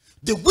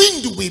 The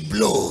wind will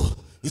blow,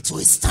 it will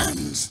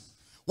stand.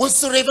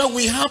 Whatsoever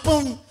will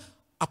happen,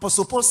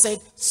 Apostle Paul said,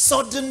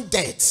 sudden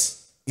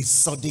death is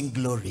sudden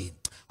glory.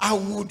 I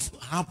would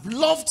have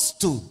loved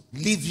to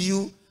leave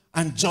you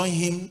and join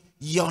him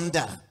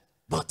yonder.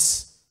 But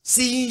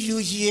seeing you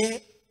here,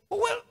 oh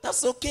well,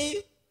 that's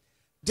okay.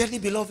 Dearly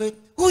beloved,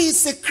 who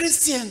is a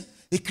Christian?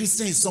 A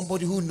Christian is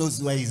somebody who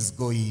knows where he's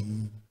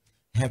going.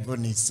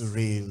 Heaven is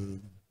real.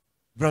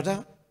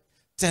 Brother,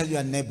 tell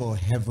your neighbor,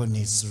 heaven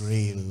is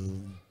real.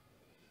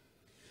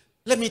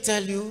 Let me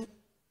tell you,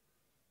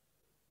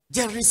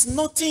 There is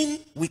nothing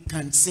we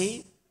can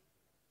say,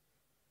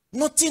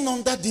 nothing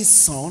under this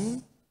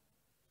sun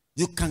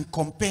you can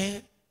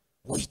compare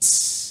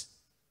with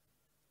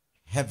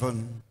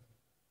heaven.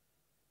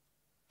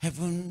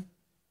 Heaven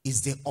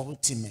is the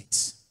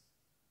ultimate.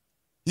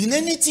 In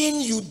anything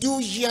you do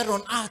here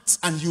on earth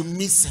and you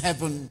miss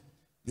heaven,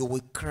 you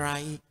will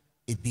cry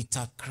a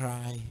bitter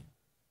cry.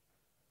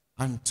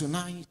 And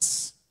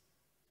tonight,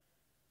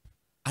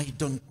 I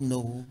don't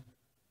know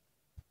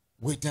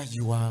whether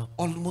you are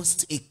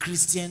almost a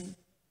Christian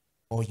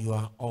or you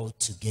are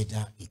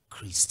altogether a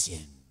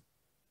Christian.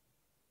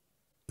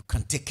 You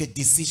can take a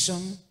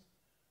decision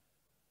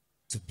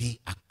to be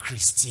a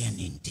Christian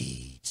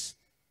indeed.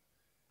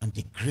 And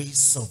the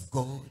grace of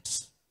God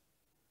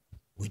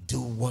will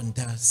do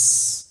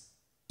wonders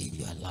in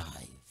your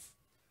life.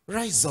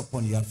 Rise up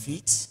on your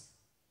feet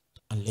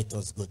and let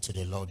us go to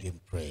the Lord in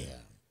prayer.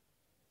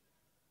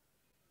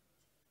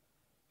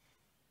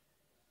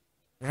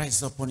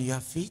 Rise up on your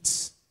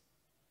feet.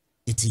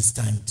 It is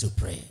time to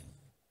pray.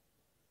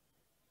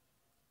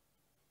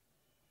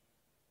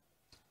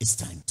 It's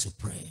time to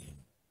pray.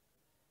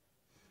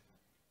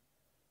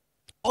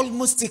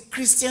 Almost a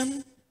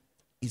Christian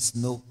is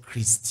no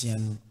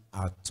Christian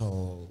at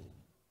all.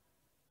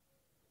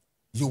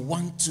 You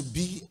want to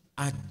be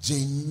a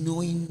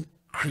genuine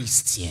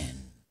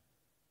Christian.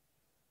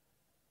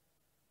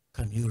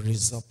 Can you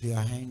raise up your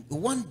hand? You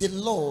want the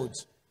Lord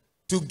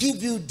to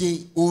give you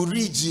the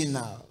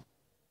original.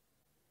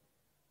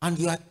 And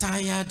you are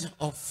tired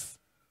of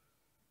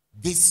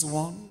this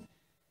one?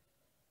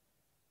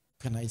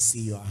 Can I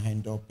see your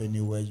hand up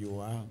anywhere you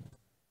are?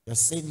 You're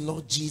saying,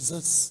 Lord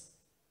Jesus,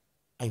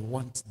 I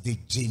want the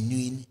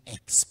genuine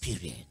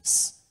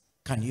experience.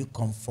 Can you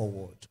come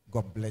forward?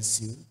 God bless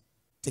you.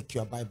 Take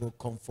your Bible,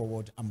 come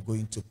forward. I'm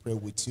going to pray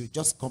with you.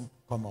 Just come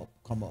up.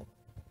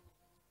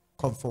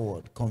 Come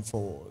forward, come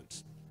forward.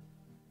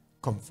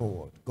 Come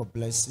forward. God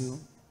bless you.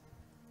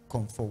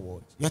 Come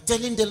forward. You're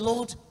telling the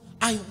Lord,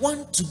 I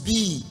want to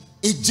be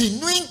a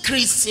genuine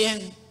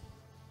Christian.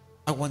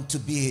 I want to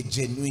be a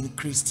genuine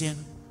Christian.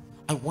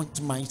 I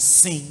want my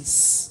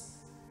sins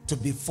to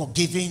be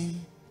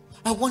forgiven.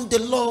 I want the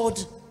Lord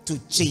to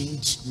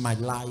change my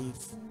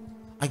life.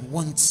 I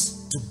want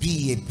to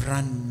be a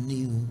brand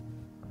new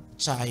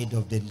child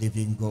of the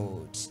living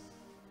God.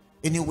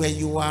 Anywhere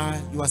you are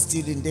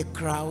still in the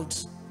crowd.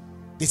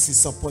 This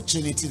is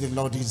opportunity the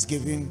Lord is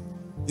giving.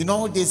 You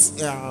know this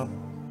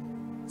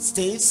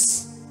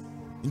states,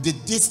 in the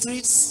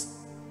districts,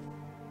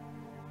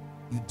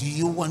 do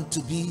you want to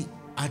be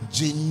a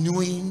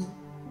genuine,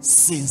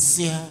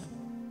 sincere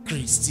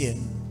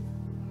Christian?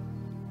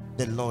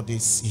 The Lord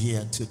is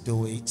here to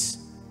do it.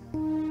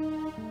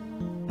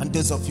 And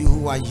those of you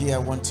who are here, I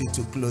want you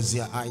to close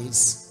your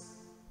eyes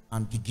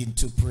and begin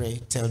to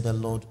pray. Tell the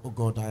Lord, oh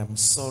God, I am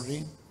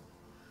sorry.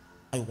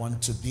 I want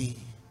to be.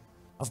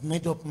 I've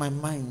made up my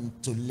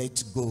mind to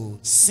let go.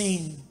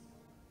 Sin,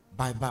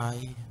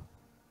 bye-bye.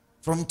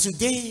 From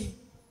today,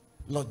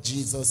 Lord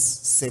Jesus,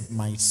 save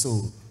my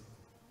soul.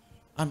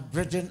 And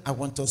brethren, I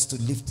want us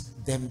to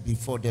lift them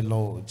before the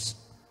Lord.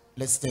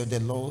 Let's tell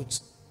the Lord,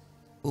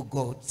 oh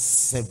God,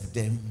 save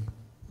them.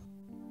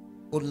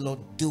 Oh Lord,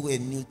 do a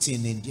new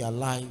thing in their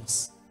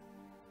lives.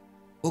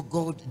 Oh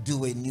God,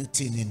 do a new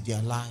thing in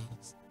their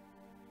lives.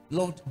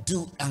 Lord,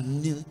 do a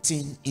new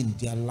thing in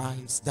their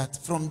lives, that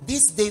from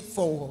this day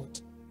forward,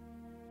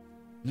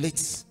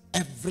 let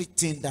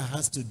everything that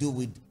has to do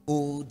with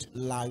old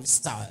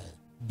lifestyle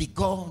be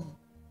gone.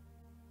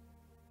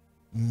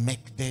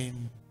 Make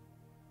them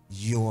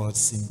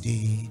yours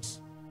indeed.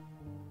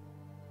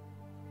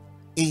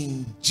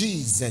 In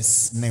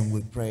Jesus' name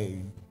we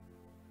pray.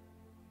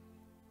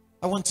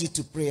 I want you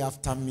to pray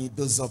after me,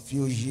 those of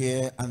you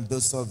here and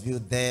those of you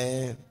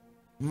there.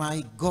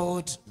 My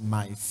God,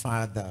 my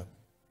Father,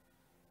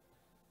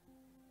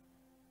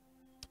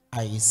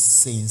 I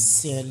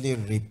sincerely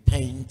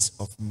repent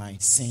of my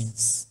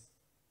sins.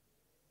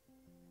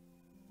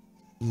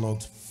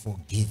 Lord,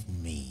 forgive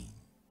me.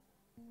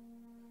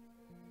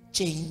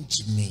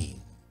 Change me.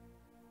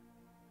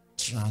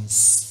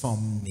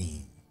 Transform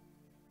me.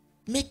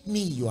 Make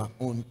me your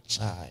own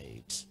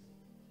child.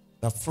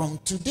 That from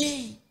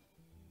today,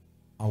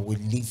 I will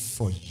live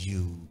for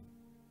you.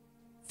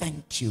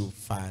 Thank you,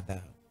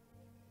 Father.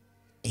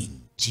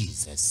 In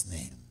Jesus'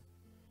 name.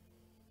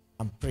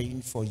 I'm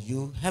praying for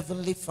you.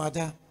 Heavenly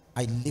Father,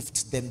 I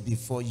lift them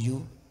before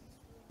you.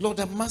 Lord,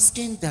 I'm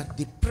asking that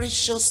the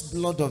precious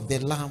blood of the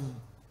Lamb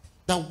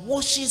that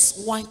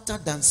washes whiter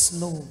than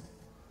snow,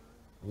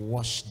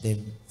 wash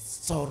them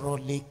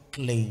thoroughly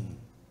clean,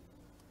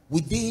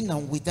 within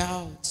and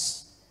without.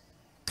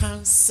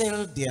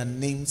 Cancel their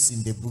names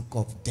in the book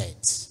of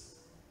death.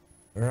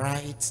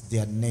 Write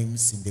their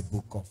names in the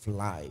book of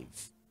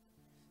life.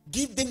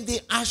 Give them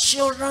the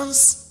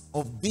assurance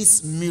of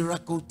this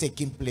miracle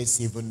taking place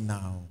even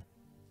now.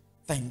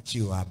 Thank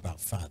you, Abba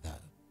Father.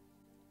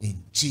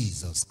 In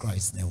Jesus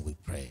Christ's name we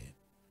pray.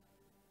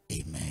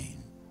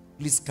 Amen.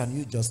 Please, can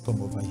you just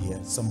come over here?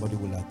 Somebody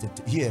will attend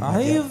to here.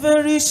 Are you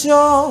very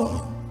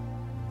sure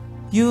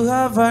you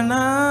have an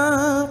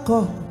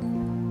anchor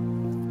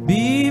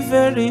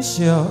very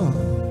sure,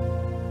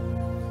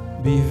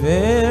 be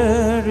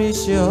very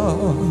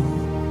sure,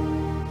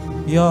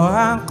 your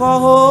anchor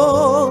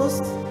holds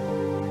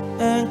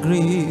and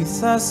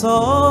grace a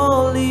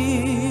solid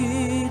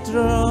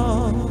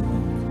rock.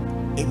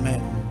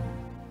 Amen.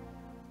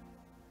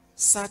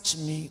 Search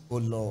me, O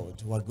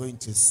Lord. We are going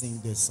to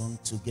sing the song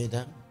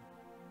together.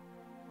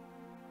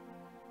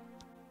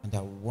 And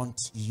I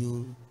want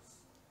you,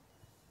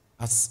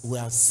 as we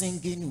are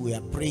singing, we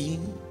are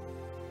praying,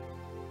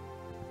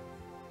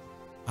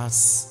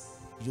 as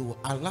you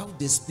allow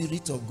the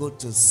Spirit of God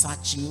to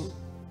search you,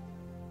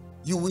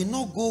 you will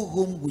not go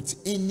home with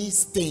any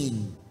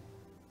stain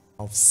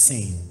of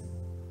sin.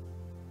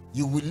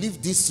 You will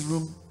leave this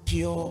room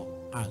purer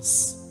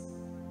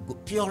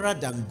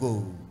than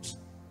gold,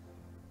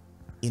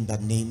 in the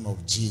name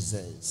of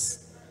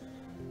Jesus.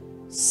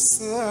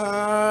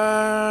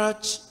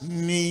 Search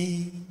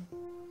me,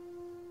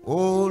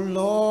 O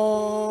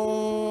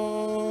Lord,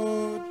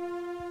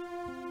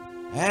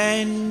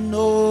 and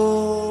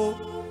know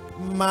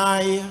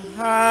my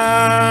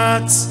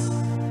heart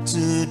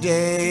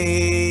today.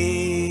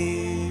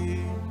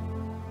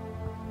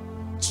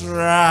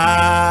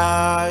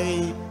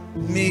 Try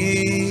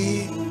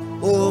me,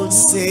 O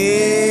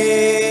Savior,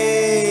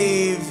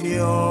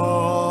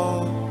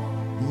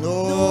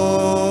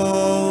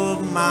 know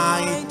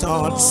my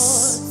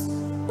thoughts,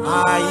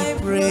 I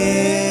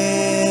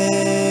pray.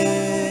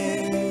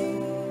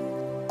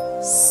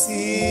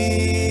 See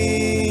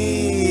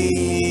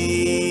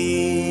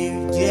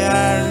if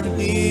there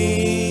be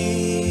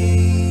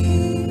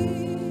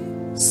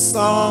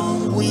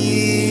some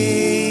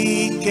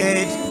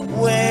wicked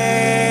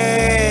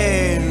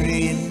way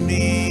in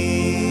me.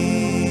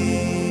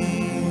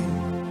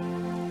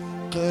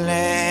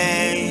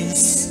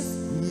 Cleanse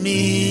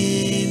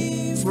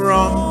me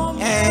from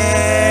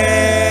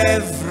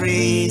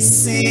every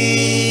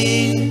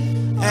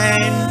sin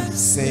and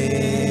set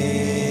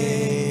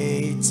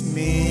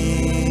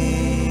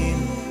me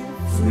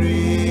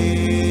free.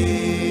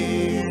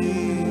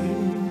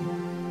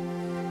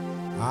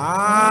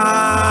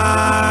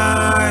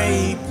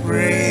 I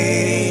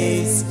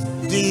praise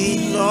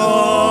the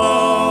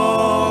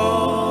Lord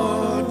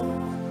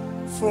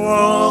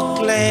for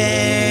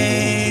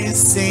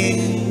cleansing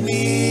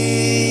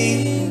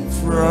me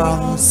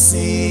from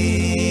sin.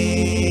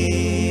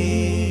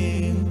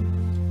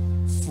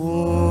 Fulfill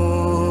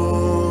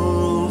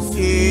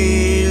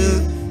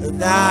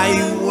thy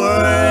word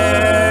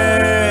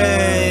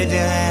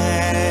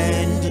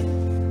and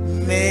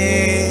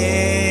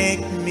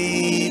make me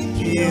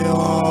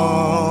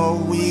pure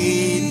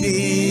within.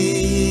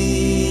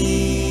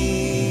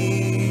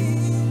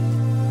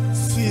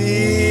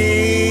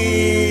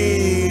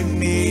 Fill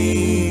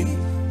me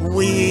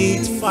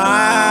with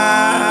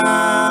fire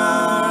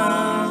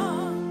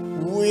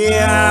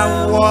where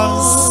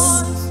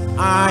once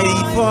I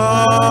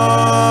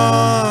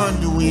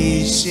burned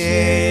with shame.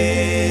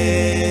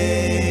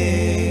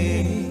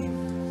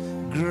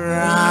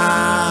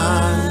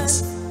 Grant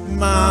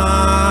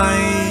my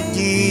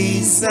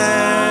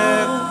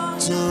desire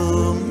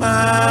to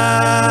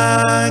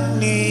magnify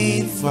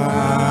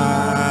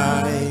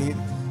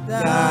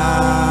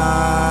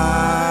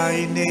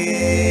thy name.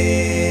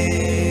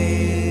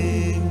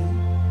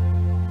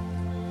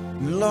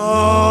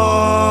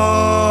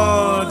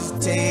 Lord,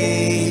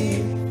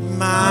 take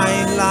my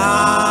life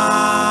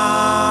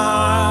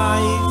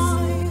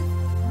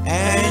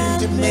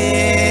and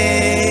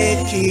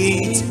make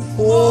it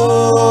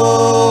wholly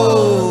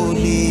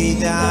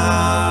thine.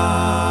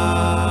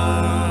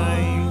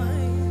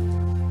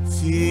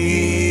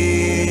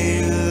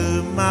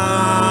 Fill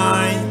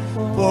my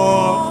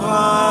poor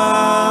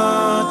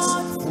heart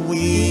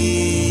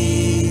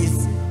with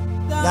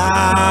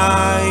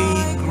thy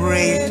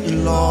great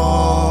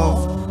love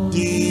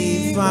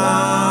divine.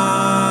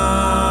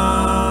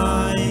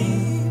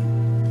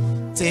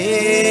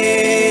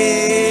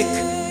 Take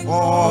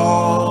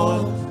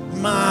all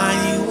my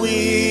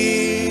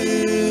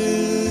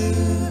will,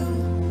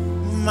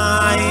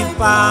 my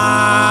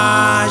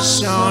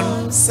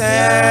passion,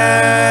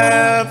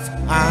 self,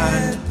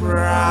 and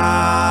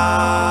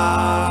pride.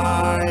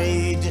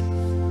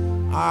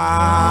 I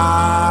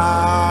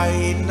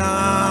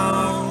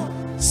now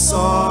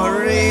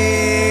surrender,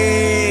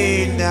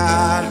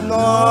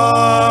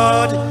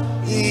 Lord,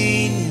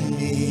 in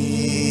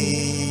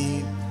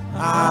me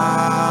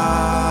abide.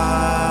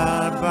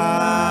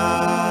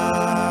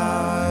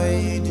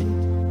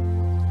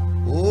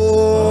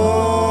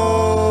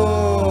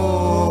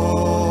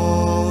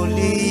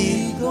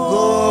 Holy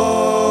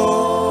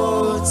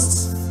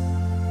Ghost,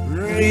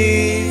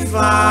 reviver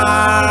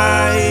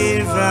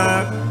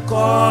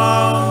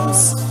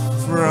comes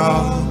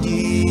from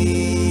thee.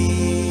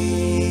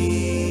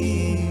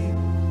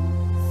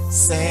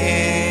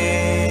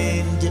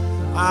 Send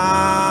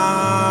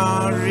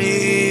a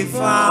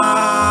reviver,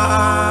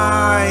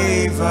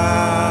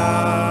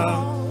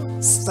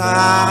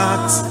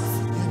 start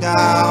the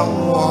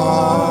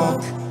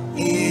work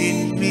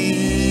in me.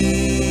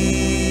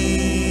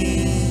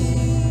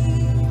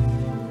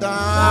 Thy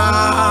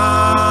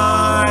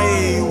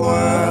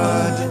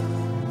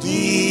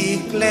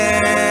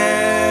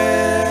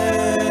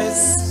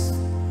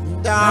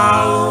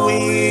thou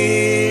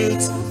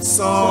wilt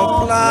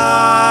supply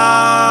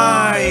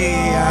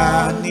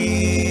our need.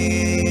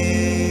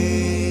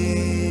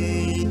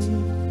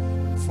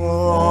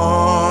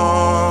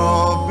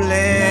 For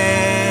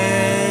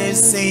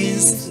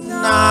blessings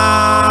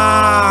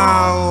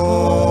now, O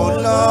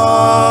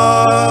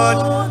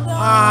Lord,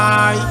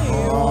 I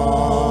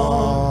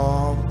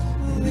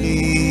humbly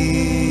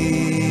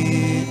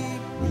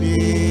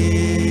plead.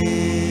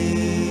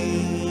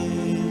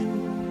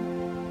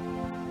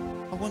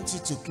 I want you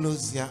to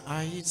close your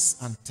eyes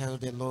and tell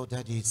the Lord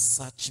that He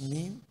search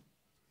me.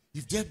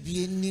 If there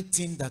be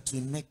anything that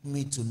will make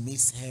me to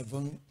miss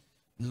heaven,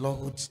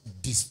 Lord,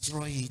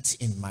 destroy it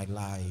in my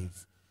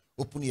life.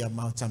 Open your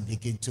mouth and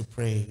begin to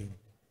pray.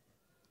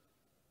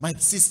 My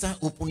sister,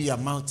 open your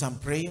mouth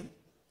and pray.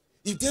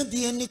 If there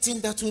be anything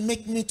that will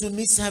make me to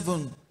miss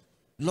heaven,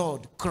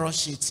 Lord,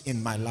 crush it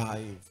in my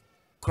life.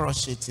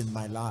 Crush it in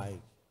my life.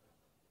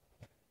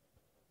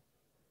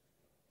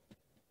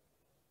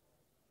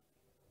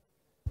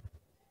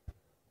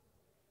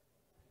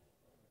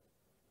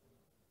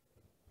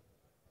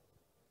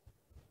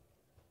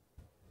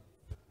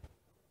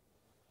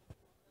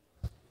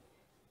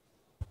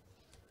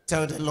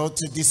 Tell the Lord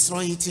to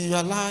destroy it in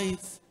your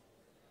life.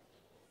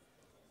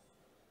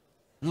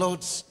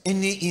 Lord,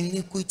 any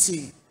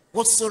iniquity,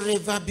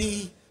 whatsoever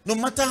be, no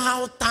matter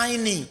how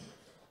tiny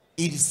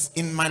it is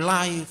in my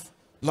life,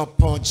 Lord,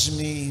 purge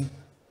me,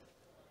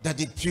 that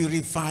it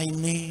purify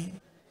me.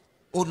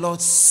 Oh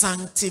Lord,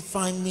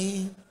 sanctify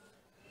me.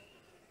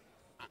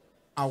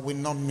 I will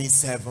not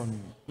miss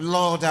heaven.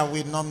 Lord, I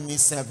will not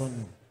miss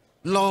heaven.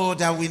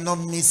 Lord, I will not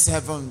miss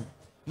heaven.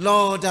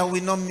 Lord, I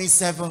will not miss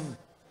heaven.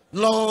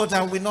 Lord,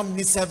 I will not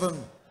miss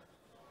heaven.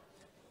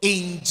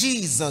 In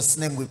Jesus'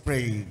 name we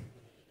pray.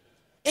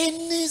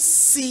 Any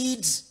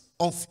seed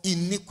of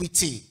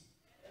iniquity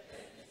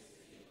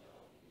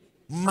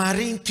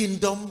marine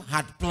kingdom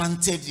had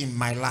planted in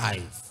my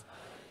life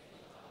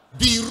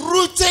be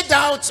rooted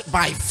out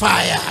by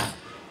fire.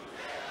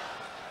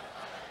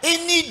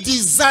 Any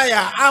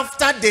desire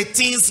after the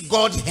things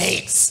God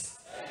hates,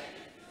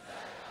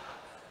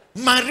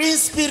 marine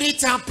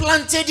spirits are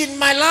planted in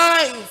my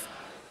life,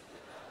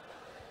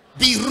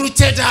 be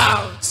rooted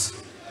out.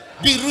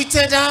 Be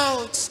rooted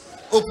out.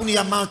 Open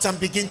your mouth and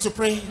begin to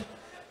pray.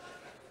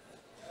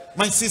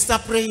 My sister,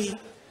 pray.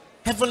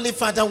 Heavenly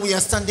Father, we are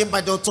standing by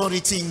the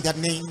authority in the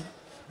name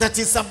that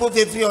is above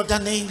every other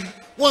name.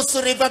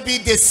 Whatsoever be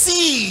the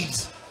seed,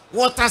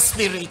 water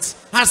spirit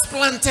has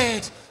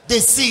planted, the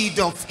seed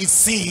of his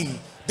sin,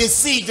 the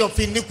seed of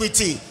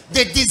iniquity,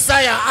 the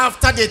desire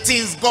after the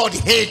things God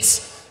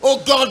hates.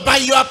 Oh God, by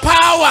your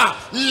power,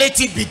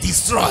 let it be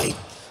destroyed.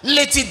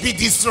 Let it be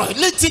destroyed.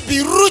 Let it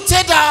be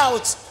rooted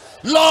out.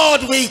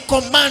 Lord, we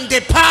command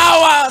the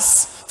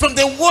powers from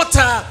the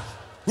water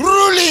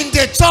ruling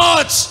the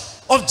church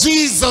of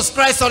Jesus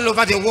Christ all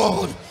over the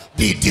world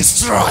be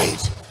destroyed.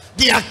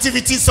 The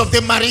activities of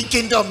the marine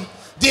kingdom,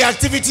 the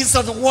activities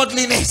of the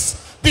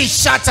worldliness be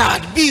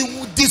shattered, be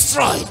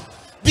destroyed,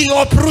 be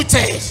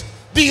uprooted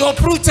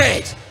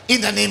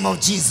in the name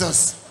of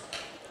Jesus.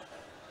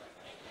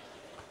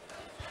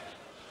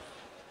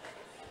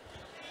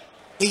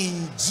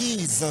 In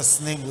Jesus'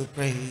 name we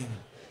pray.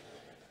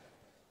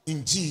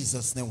 In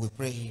Jesus' name we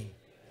pray.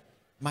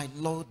 My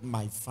Lord,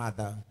 my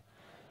Father,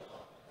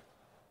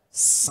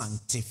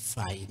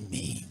 sanctify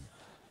me,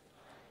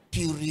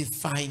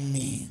 purify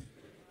me,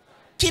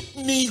 keep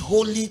me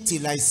holy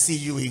till I see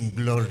you in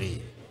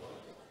glory.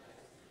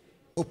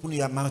 Open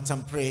your mouth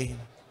and pray.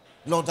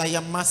 Lord, I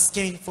am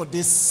asking for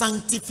the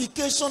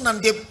sanctification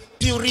and the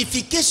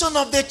purification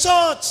of the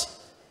church.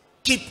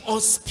 Keep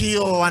us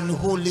pure and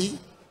holy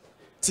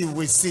till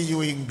we see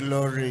you in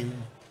glory.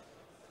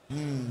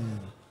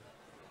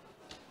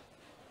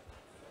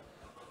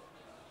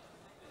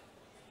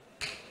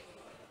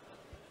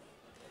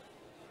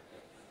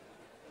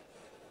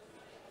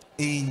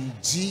 In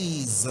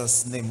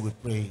Jesus' name we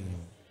pray.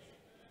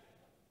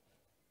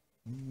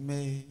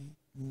 Make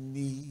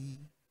me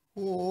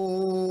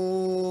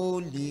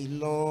holy,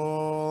 Lord.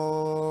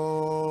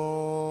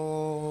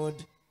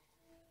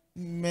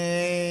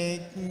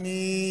 Make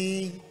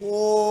me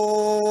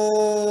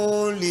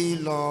holy,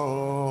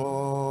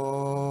 Lord.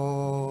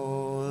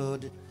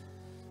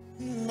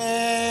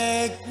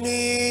 Make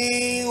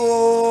me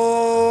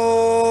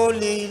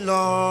holy,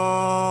 Lord.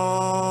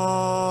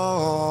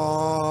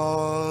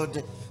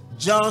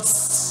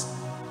 Just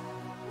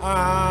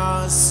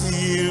as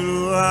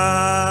you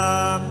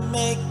are,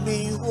 make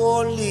me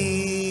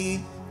holy.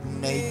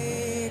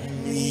 Make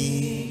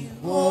me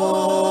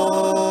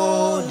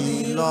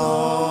holy,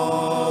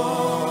 Lord.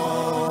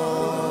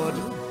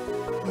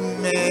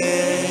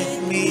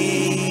 Make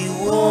me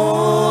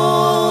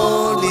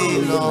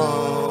holy,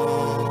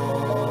 Lord.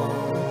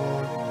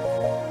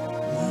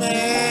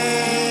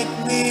 Make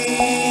me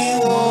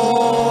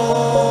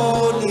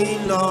holy,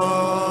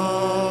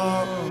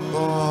 Lord.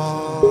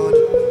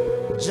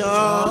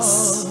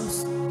 Just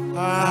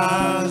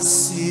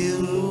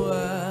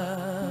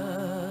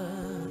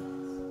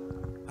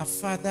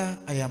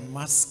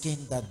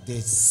asking that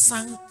the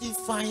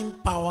sanctifying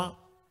power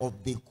of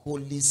the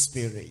Holy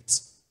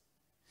Spirit,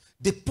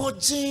 the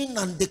purging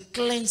and the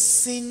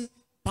cleansing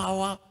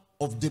power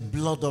of the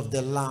blood of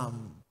the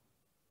Lamb,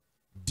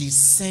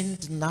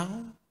 descend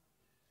now,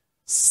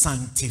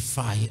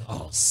 sanctify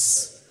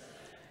us,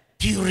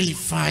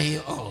 purify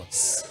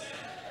us,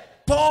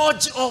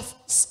 purge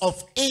us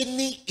of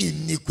any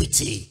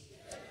iniquity.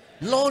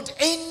 Lord,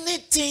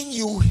 anything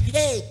you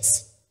hate,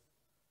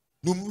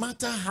 no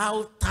matter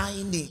how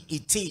tiny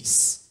it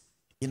is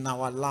in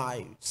our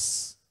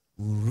lives,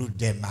 root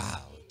them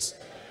out.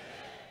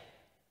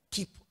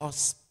 Keep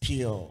us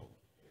pure.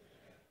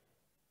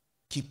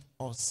 Keep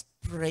us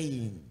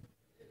praying.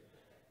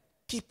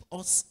 Keep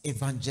us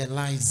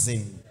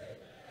evangelizing.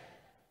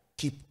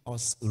 Keep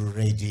us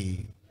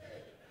ready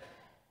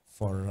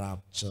for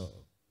rapture.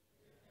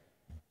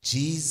 In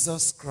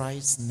Jesus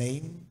Christ's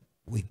name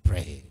we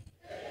pray.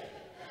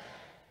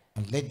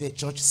 And let the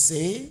church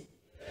say,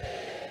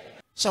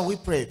 shall we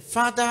pray?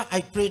 Father, I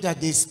pray that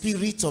the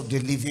Spirit of the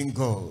living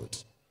God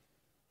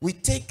will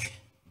take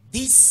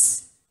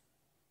this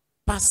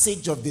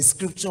passage of the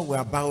scripture we're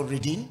about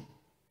reading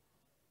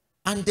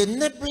and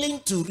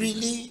enabling to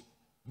really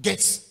get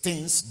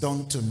things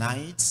done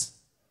tonight,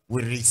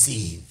 we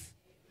receive.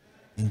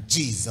 In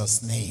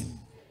Jesus' name.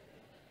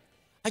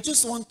 I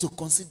just want to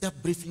consider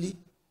briefly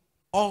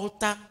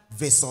altar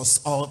versus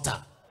altar.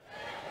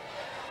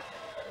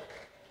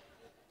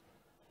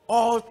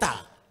 Altar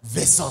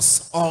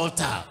versus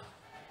altar.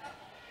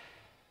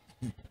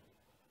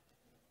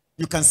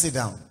 You can sit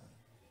down.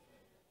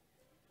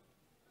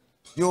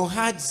 You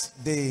heard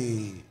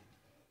the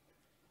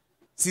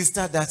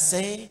sister that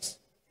said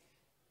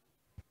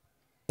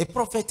a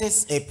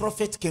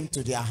prophet came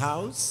to their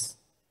house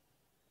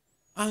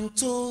and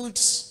told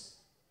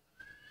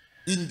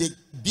in the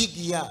big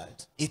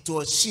yard it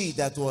was she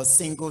that was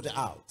singled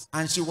out,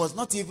 and she was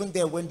not even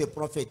there when the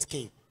prophet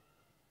came,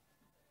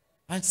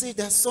 and said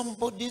that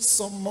somebody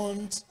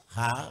summoned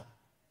her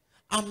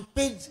and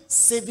paid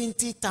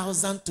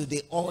 70,000 to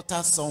the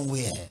altar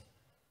somewhere,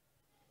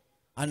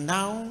 and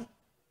now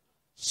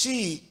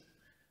she,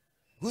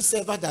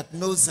 whosoever that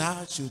knows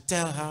her, should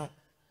tell her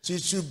she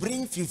should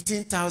bring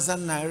 15,000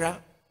 naira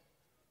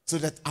so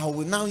that I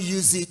will now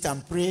use it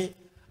and pray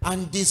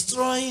and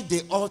destroy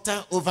the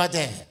altar over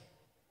there.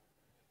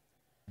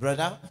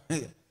 Brother,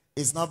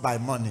 it's not by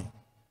money.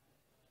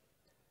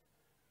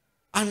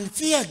 And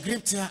fear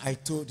gripped her. I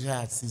told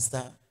her,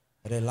 sister,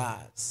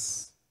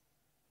 relax.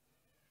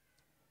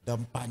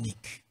 Don't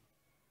panic.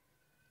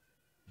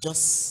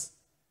 Just,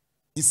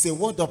 it's a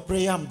word of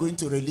prayer I'm going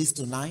to release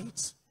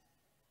tonight.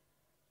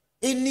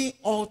 Any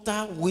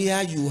altar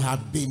where you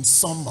have been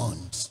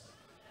summoned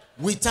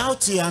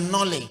without your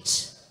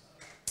knowledge,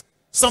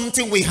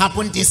 something will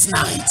happen this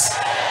night.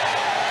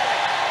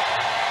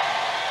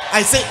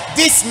 I say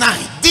this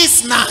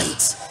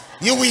night,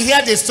 you will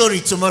hear the story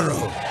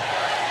tomorrow.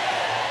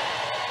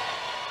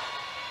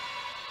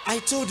 I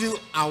told you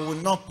I will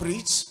not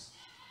preach.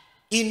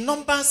 In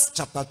Numbers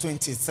chapter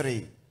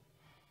 23.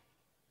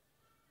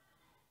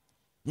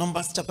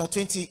 Numbers chapter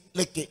 20,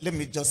 let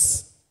me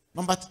just,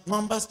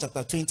 Numbers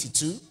chapter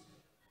 22.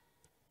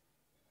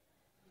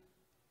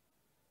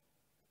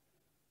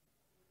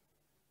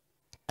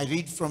 I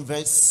read from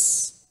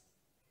verse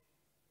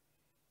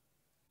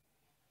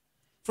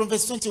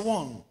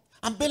 21.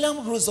 And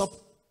Balaam rose up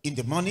in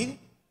the morning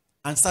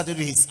and saddled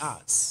his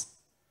ass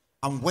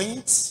and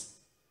went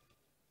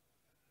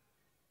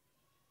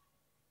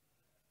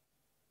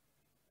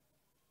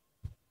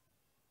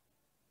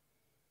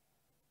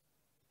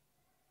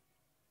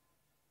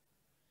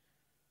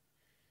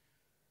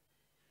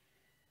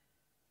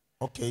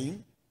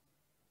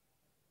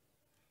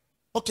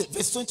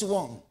verse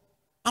 21.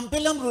 And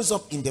Balaam rose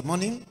up in the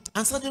morning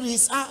and saddled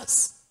his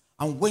ass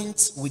and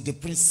went with the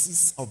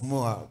princes of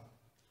Moab,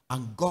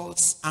 and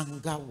God's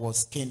anger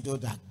was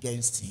kindled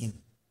against him.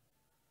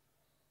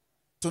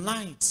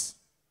 Tonight,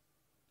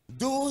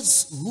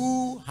 those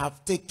who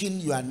have taken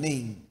your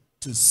name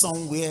to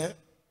somewhere,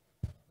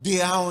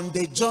 they are on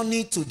the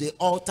journey to the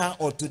altar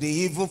or to the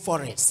evil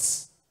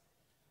forest.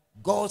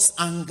 God's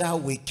anger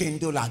will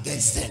kindle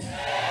against them.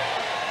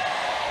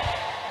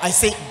 I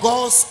say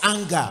God's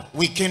anger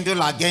will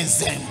kindle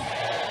against them.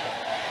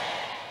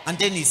 And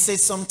then he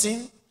says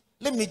something.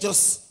 Let me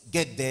just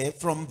get there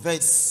from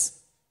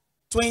verse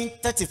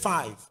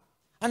 35.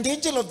 And the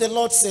angel of the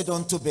Lord said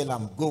unto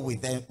Balaam, go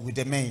with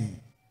the men.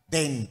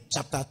 Then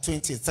chapter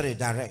 23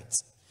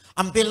 direct.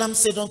 And Balaam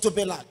said unto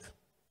Balak,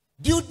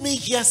 build me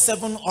here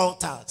 7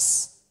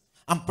 altars,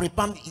 and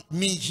prepare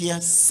me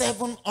here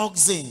 7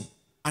 oxen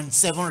and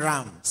 7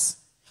 rams.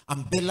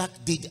 And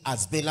Balak did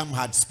as Balaam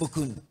had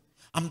spoken.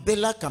 And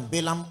Balak and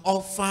Balaam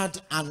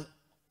offered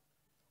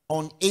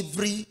on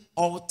every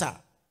altar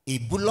a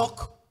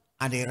bullock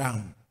and a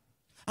ram.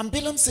 And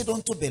Balaam said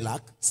unto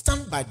Balak,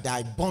 stand by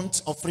thy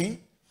burnt offering,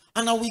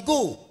 and I will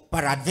go.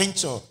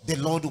 Peradventure the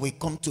Lord will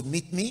come to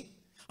meet me,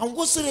 and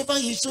whatsoever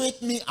he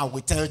showeth me, I will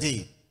tell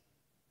thee.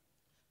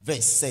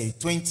 Verse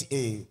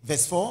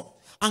 4.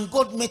 And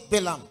God met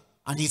Balaam,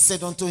 and he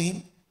said unto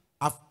him,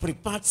 I've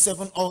prepared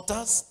 7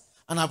 altars,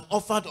 and I've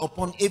offered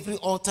upon every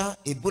altar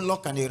a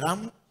bullock and a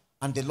ram.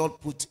 And the Lord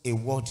put a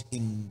word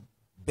in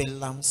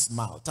Balaam's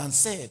mouth and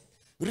said,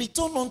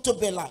 return unto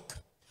Balak,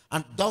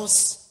 and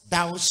thus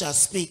thou shalt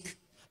speak.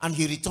 And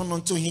he returned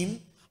unto him,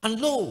 and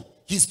lo,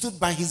 he stood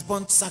by his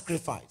burnt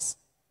sacrifice,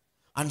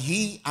 and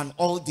he and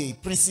all the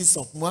princes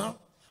of Moab.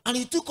 And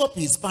he took up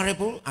his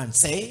parable and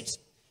said,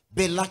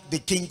 Balak the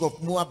king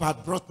of Moab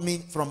had brought me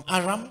from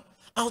Aram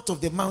out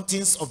of the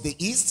mountains of the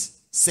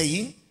east,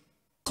 saying,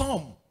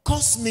 come,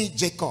 curse me,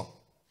 Jacob,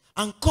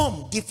 and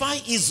come, defy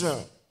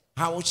Israel.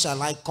 How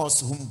shall I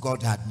curse whom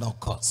God had not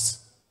cursed?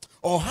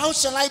 Or how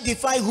shall I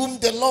defy whom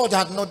the Lord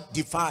had not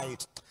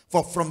defied?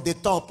 For from the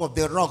top of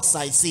the rocks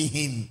I see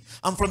him,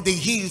 and from the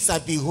hills I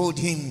behold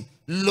him.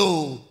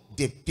 Lo,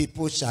 the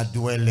people shall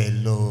dwell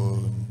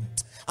alone,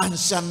 and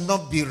shall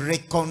not be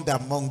reckoned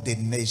among the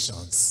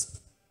nations.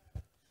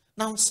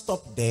 Now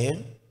stop there.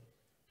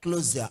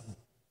 Close your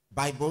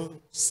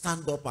Bible.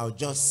 Stand up. I'll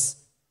just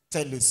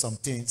tell you some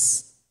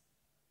things.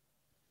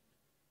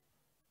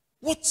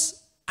 What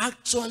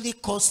actually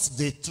caused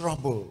the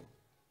trouble?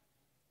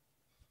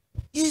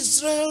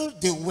 Israel,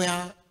 they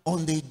were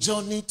on the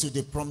journey to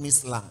the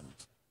promised land.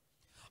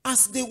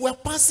 As they were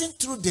passing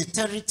through the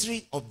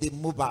territory of the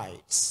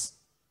Moabites,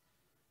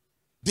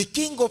 the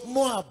king of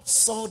Moab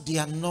saw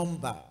their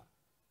number,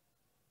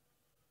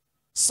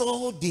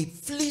 saw the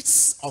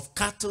fleece of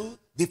cattle,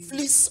 the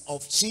fleece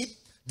of sheep,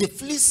 the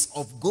fleece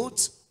of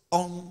goats,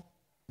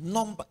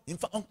 in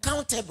fact,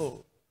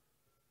 uncountable.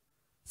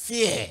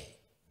 Fear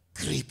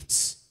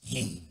gripped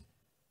him.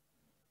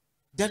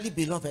 Dearly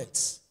beloved,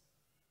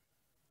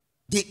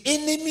 the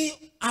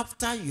enemy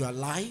after your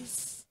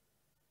life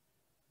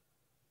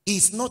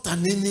is not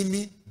an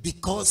enemy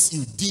because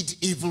you did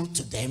evil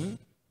to them.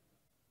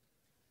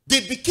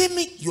 They became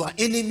your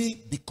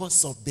enemy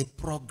because of the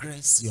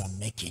progress you are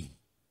making.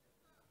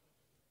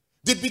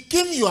 They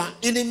became your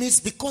enemies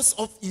because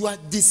of your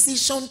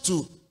decision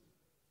to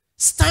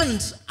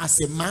stand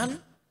as a man,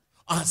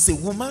 as a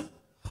woman.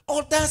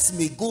 Others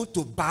may go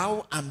to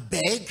bow and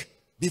beg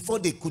before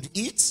they could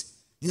eat.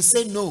 You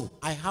say, no,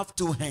 I have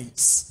 2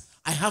 hands.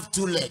 I have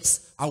 2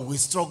 legs. I will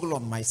struggle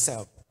on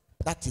myself.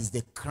 That is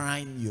the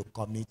crime you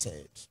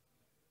committed.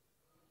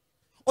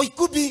 Or it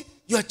could be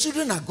your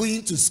children are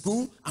going to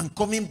school and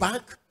coming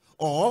back.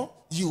 Or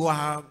you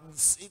are,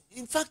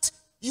 in fact,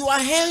 you are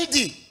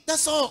healthy.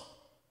 That's all.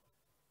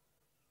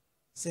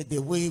 Say, the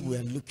way we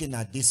are looking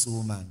at this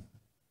woman,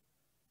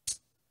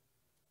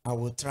 I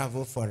will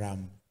travel for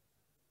them.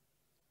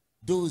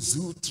 Those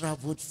who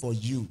traveled for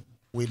you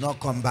will not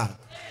come back.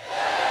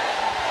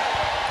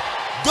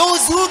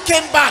 Those who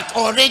came back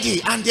already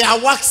and they are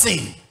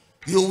waxing,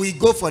 you will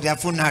go for their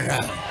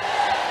funeral.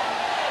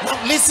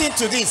 Now listen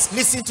to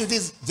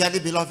this, dearly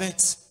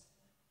beloved.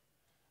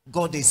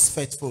 God is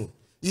faithful.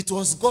 It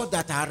was God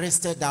that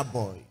arrested that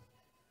boy.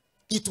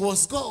 It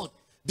was God.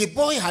 The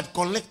boy had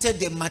collected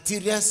the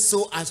materials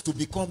so as to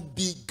become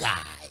big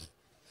guy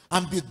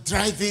and be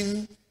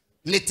driving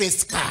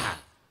latest car.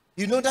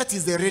 You know that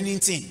is the reigning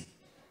thing.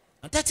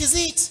 And that is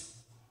it.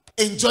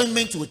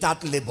 Enjoyment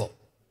without labor.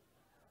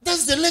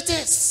 That's the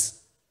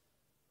latest.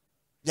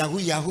 Yahoo,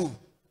 Yahoo.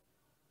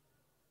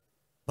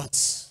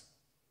 But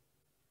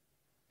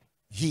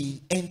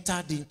he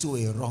entered into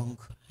a wrong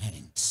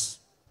hand.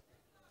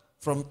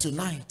 From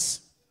tonight,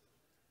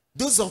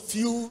 those of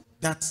you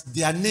that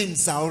their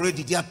names are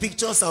already, their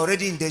pictures are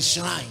already in the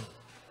shrine,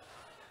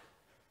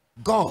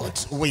 God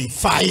will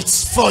fight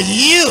for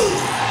you.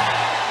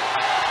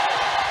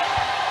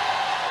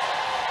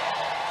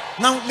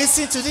 Now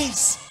listen to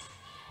this.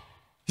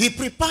 He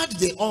prepared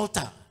the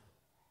altar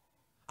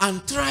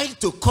and tried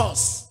to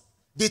curse.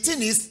 The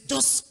thing is,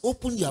 just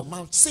open your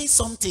mouth, say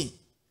something.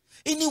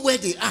 Anywhere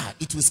they are,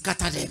 it will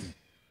scatter them.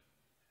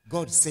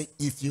 God said,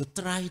 if you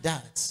try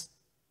that,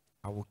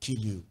 I will kill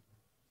you.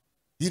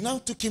 He now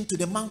took him to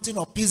the mountain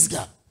of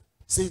Pisgah.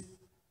 Say,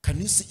 can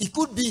you see? It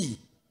could be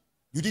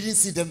you didn't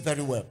see them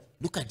very well.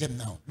 Look at them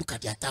now. Look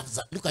at their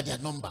thousand. Look at their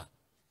number.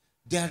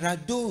 There are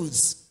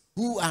those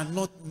who are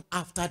not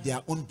after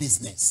their own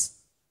business.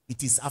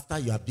 It is after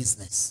your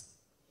business.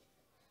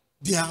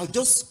 They are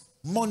just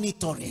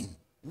monitoring,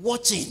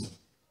 watching.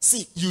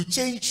 See, you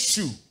change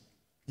shoe,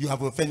 you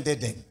have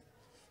offended them.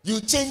 You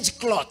change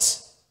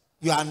cloth,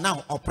 you are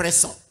now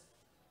oppressor.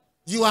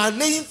 You are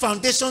laying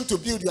foundation to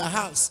build your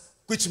house,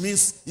 which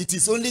means it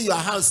is only your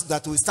house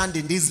that will stand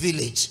in this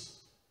village.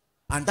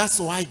 And that's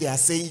why they are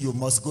saying you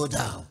must go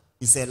down.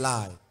 It's a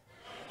lie.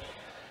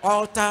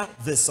 Altar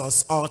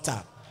versus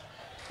altar.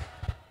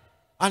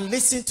 And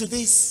listen to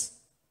this.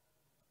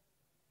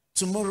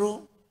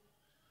 Tomorrow,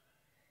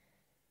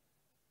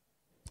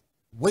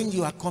 when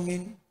you are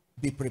coming,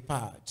 be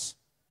prepared.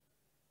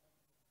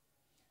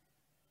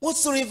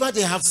 Whatsoever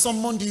they have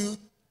summoned you,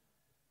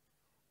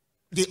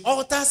 the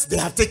altars they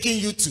have taken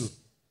you to,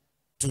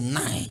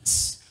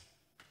 tonight,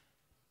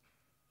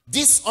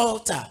 this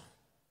altar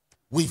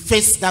will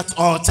face that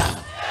altar.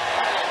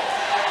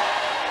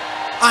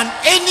 And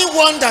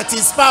anyone that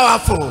is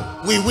powerful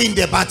will win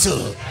the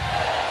battle.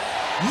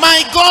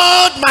 My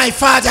God, my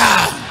Father,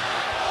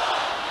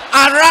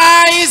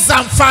 Arise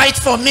and fight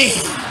for me.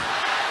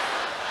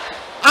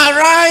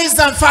 Arise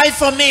and fight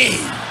for me.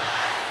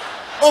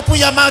 Open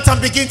your mouth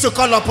and begin to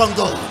call upon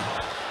God.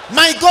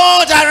 My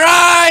God,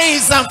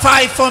 arise and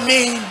fight for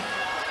me.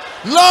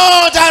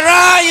 Lord,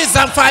 arise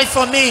and fight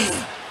for me.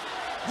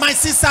 My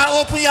sister,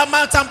 open your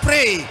mouth and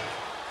pray.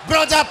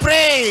 Brother,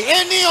 pray.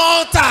 Any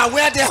altar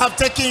where they have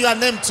taken your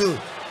name to,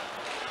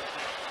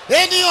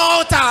 any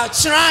altar,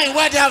 shrine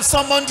where they have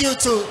summoned you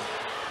to,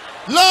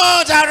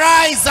 Lord,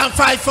 arise and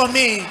fight for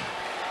me.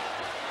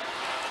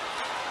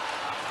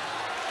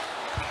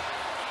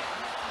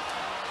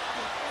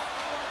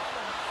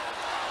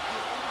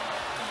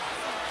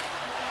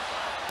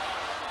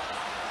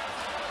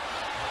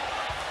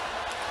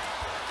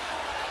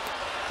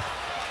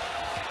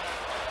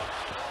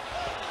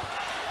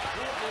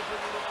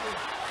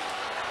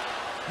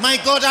 My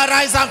God,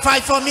 arise and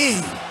fight for me.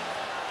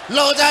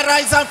 Lord,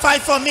 arise and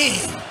fight for me.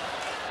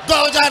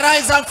 God,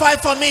 arise and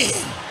fight for me.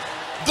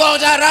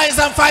 God, arise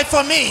and fight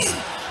for me.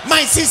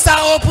 My sister,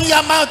 open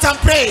your mouth and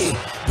pray.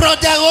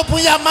 Brother,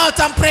 open your mouth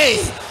and pray.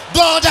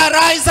 God,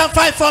 arise and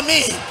fight for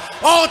me.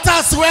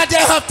 Altars where they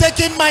have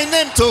taken my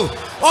name to.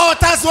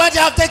 Altars where they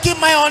have taken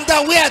my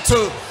underwear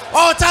to.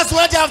 Altars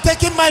where they have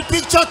taken my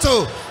picture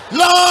to.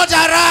 Lord,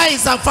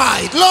 arise and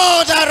fight.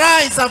 Lord,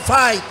 arise and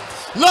fight.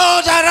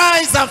 Lord,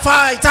 arise and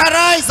fight.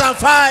 Arise and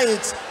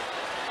fight.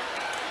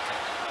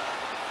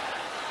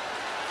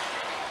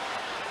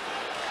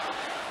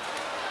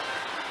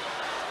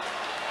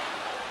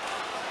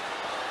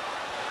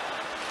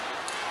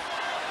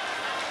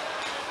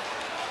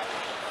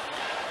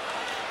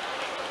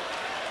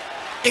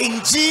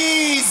 In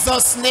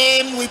Jesus'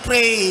 name we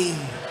pray.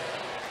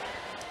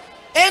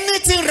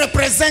 Anything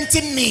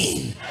representing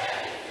me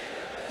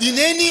in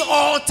any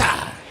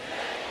altar,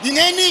 in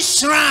any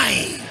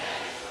shrine,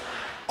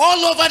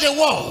 all over the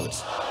world,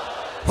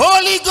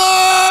 Holy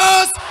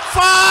Ghost,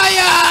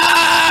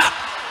 fire!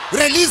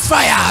 Release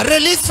fire,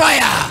 release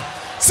fire.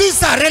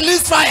 Sister,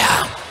 release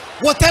fire.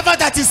 Whatever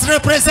that is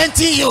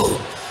representing you,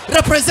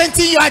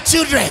 representing your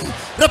children,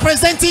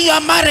 representing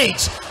your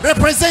marriage,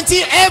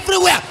 representing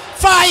everywhere,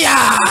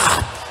 fire!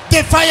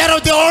 The fire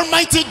of the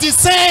Almighty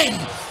descend.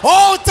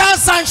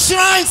 Altars and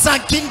shrines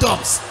and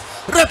kingdoms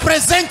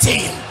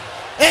representing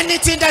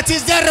anything that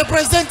is there,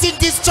 representing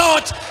this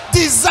church,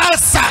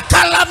 disaster,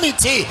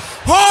 calamity,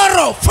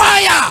 horror,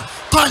 fire,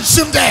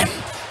 consume them.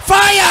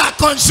 Fire,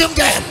 consume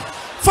them.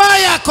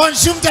 Fire,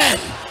 consume them.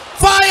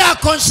 Fire,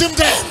 consume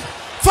them.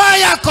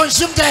 Fire,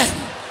 consume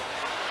them.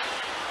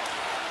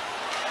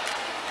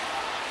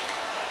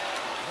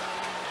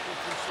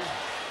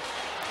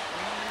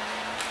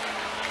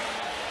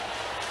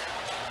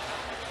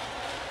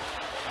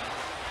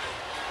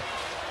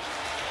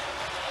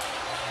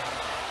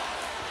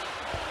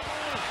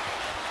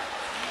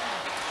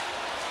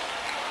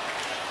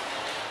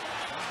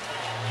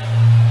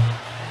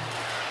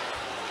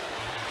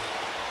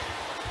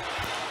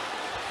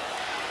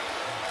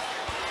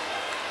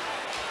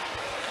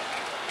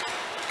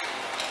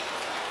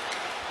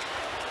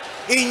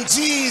 In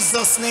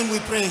Jesus' name we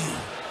pray.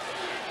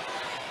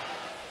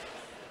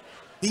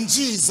 In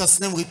Jesus'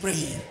 name we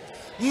pray.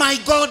 My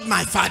God,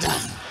 my Father,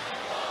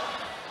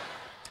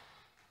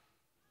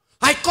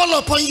 I call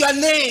upon your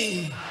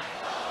name.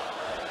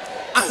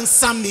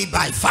 Answer me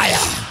by fire.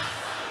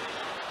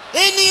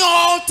 Any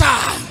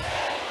altar,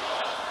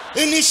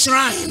 any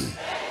shrine,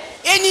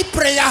 any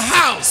prayer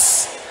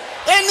house,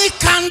 any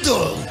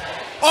candle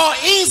or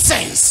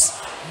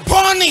incense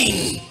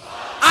burning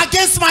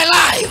against my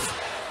life,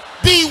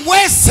 be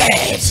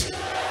wasted,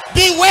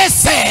 be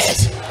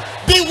wasted,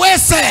 be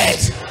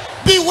wasted,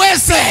 be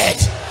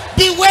wasted,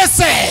 be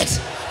wasted.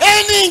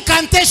 Any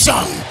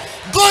incantation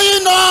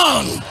going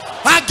on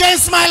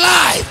against my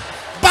life,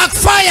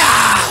 backfire,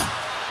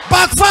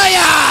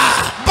 backfire,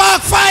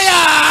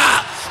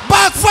 backfire,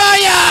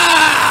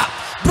 backfire.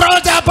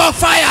 Brother,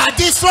 backfire,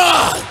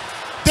 destroy.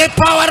 The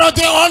power of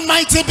the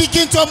Almighty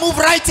begin to move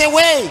right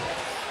away.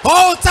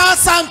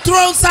 Altars and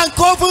thrones and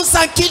covens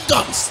and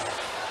kingdoms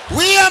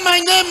where my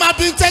name have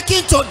been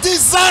taken to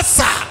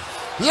disaster.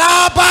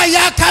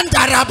 Labaya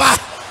kandaraba.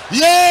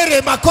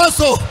 Yere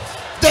makoso.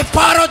 The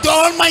power of the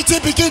Almighty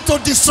begin to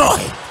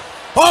destroy.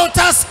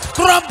 Altars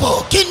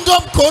crumble.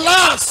 Kingdom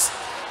collapse.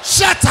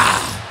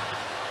 Shatter.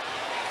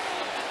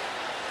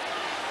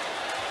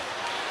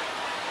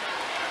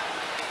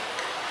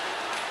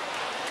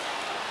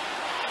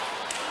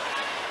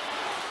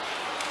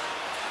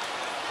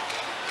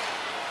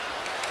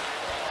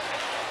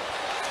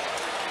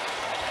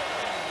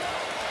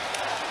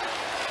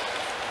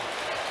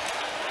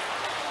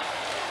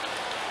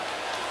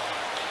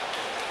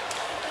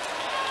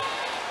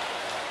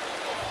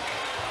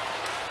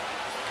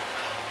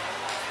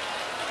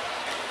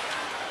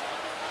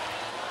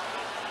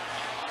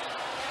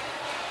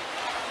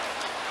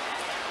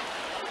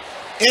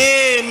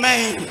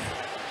 Amen.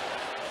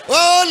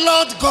 Oh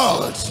Lord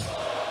God,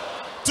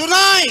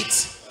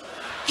 tonight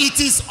it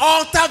is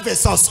altar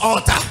versus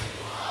altar.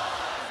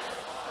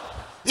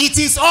 It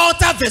is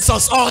altar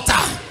versus altar.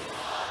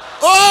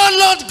 Oh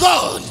Lord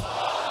God,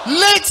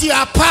 let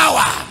your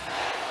power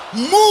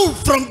Move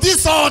from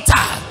this altar.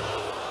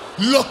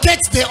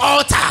 Locate the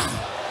altar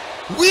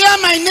where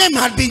my name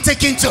had been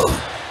taken to.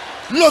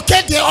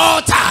 Locate the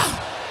altar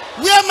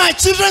where my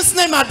children's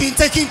name had been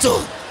taken to.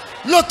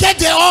 Locate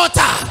the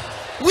altar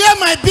where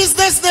my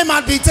business name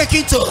had been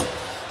taken to.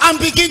 And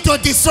begin to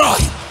destroy.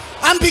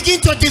 And begin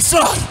to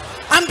destroy.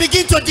 And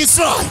begin to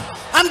destroy.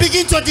 And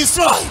begin to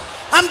destroy.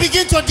 And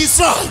begin to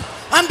destroy.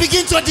 And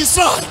begin to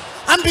destroy.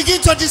 And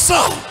begin to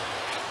destroy.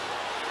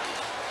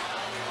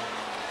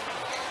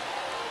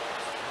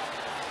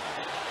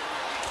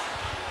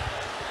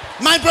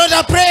 My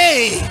brother,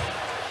 pray.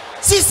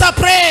 Sister,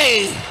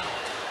 pray.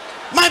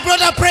 My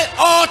brother, pray.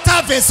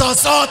 Altar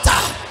versus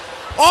altar.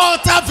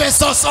 Altar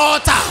versus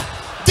altar.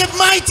 The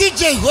mighty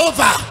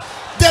Jehovah,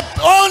 the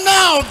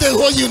owner of the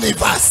whole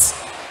universe.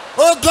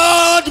 Oh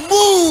God,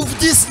 move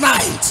this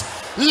night.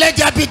 Let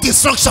there be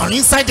destruction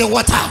inside the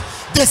water.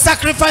 The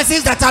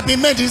sacrifices that have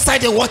been made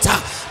inside the water.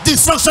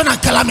 Destruction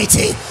and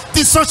calamity.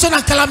 Destruction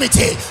and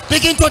calamity.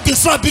 Begin to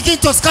destroy, begin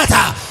to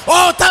scatter.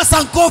 Altars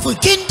and coven,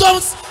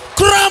 kingdoms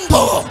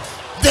crumble.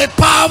 The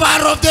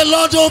power of the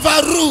Lord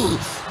overrule.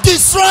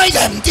 Destroy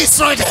them,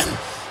 destroy them.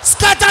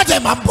 Scatter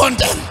them and burn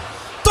them.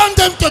 Turn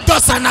them to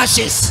dust and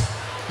ashes.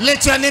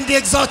 Let your name be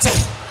exalted.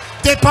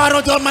 The power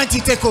of the Almighty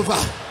take over.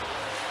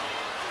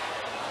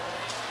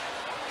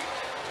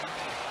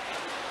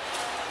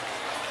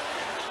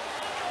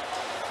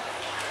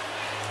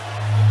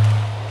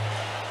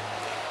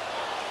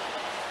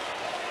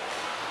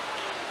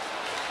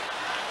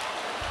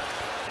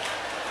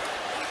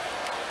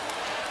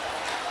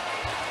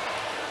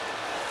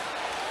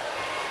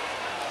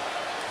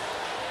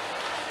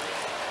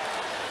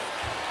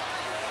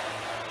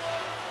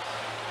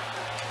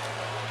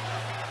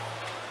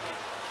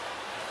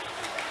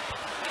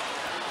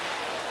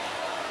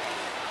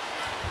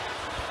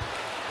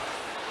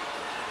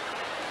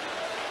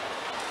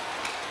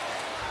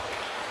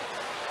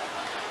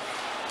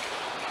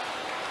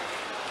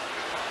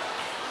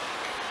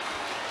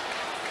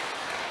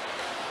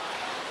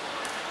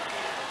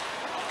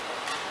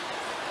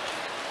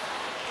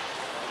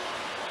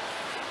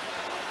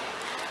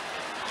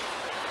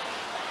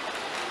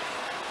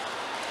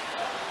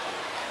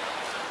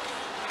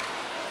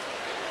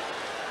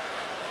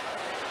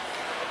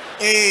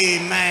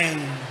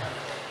 Amen.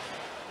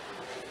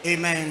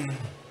 Amen.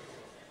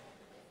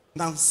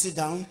 Now sit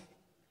down.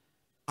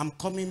 I'm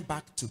coming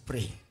back to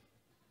pray.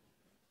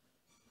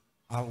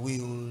 I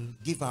will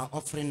give our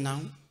offering now.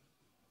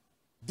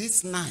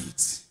 This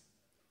night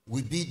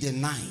will be the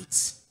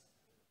night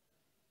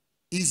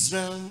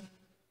Israel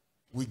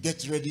will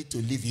get ready to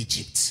leave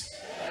Egypt.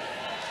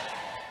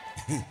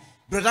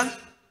 Brother,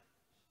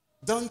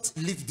 don't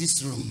leave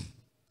this room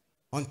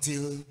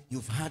until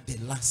you've heard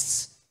the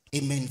last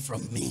amen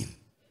from me.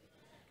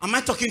 Am I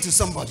talking to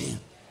somebody?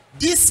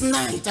 This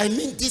night, I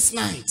mean this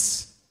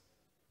night,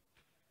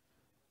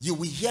 you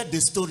will hear the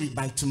story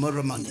by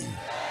tomorrow morning.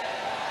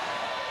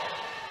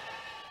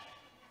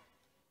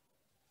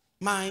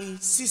 My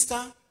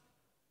sister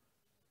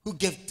who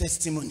gave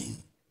testimony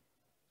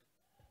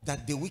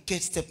that the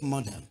wicked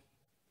stepmother,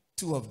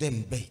 2 of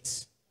them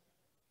bet.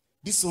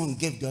 This one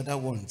gave the other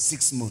one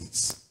 6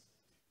 months.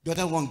 The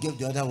other one gave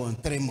the other one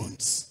 3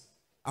 months.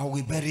 I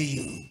will bury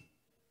you.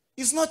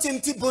 It's not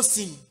empty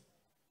boasting.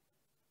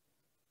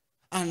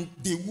 And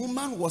the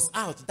woman was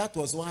out. That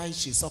was why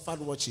she suffered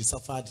what she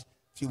suffered a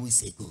few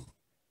weeks ago.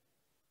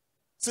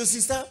 So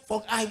sister,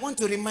 I want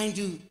to remind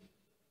you,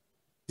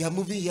 they are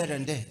moving here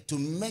and there to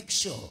make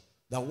sure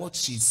that what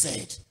she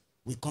said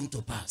will come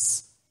to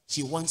pass.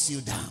 She wants you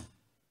down.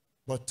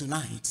 But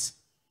tonight,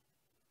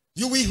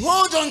 you will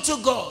hold on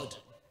to God.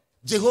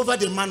 Jehovah,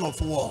 the man of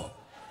war.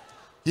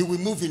 He will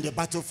move in the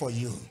battle for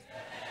you.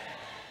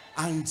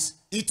 And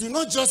it will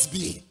not just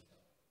be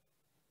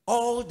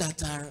all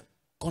that are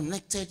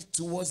connected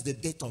towards the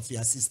death of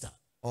your sister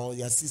or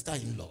your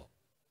sister-in-law.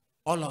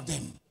 All of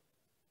them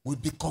will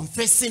be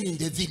confessing in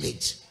the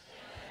village.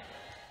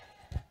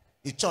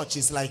 The church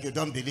is like, you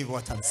don't believe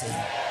what I'm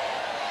saying.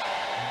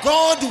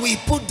 God will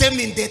put them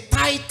in the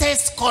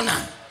tightest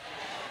corner.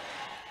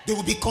 They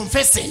will be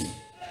confessing.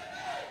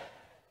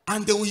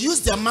 And they will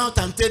use their mouth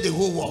and tell the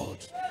whole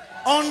world.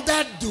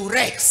 Under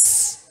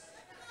duress.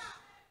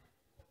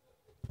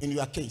 In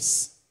your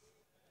case,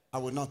 I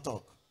will not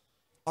talk.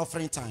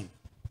 Offering time.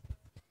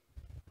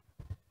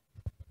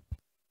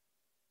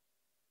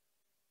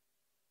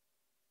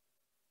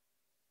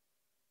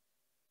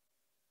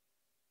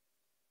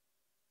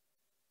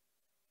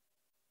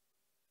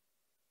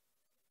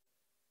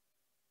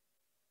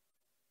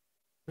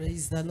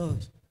 Praise the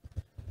Lord.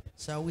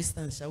 Shall we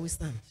stand? Shall we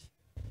stand?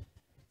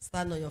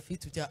 Stand on your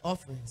feet with your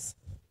offerings.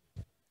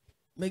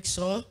 Make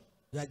sure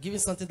you are giving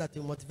something that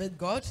will motivate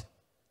God,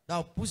 that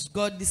will push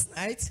God this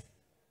night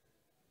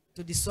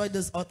to destroy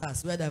those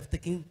altars where they have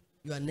taken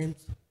your name,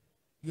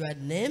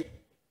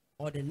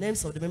 or the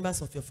names of the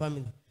members of your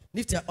family.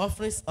 Lift your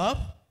offerings up.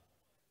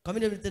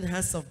 Commit them into the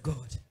hands of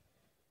God.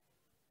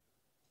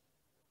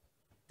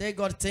 Tell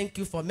God, thank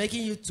you for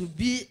making you to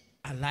be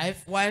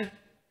alive while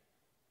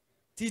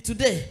till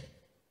today.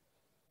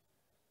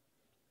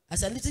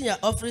 As you're lifting your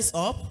offerings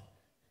up,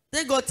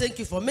 tell God thank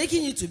you for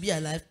making you to be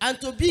alive and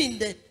to be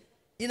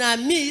in our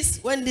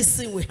midst when this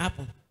thing will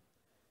happen.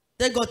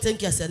 Tell God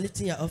thank you as you're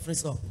lifting your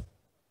offerings up.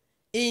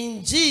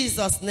 In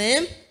Jesus'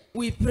 name,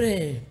 we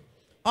pray.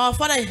 Our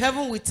Father in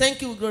heaven, we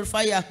thank you, we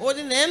glorify your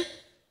holy name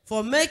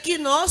for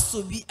making us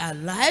to be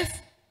alive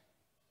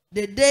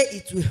the day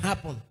it will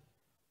happen.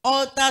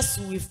 Altars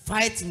will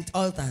fight with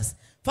altars.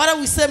 Father,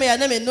 we say may your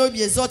name and not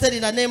be exalted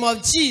in the name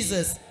of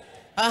Jesus.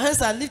 Our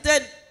hands are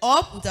lifted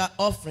up with our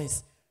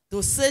offerings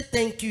to say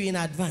thank you in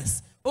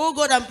advance. Oh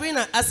God, I'm praying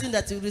and asking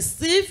that you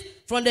receive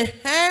from the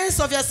hands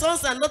of your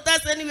sons and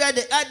daughters anywhere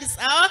they are this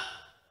hour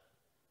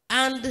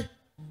and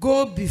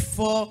go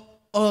before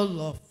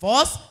all of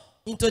us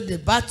into the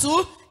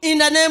battle in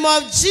the name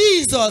of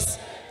Jesus.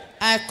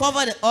 I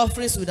cover the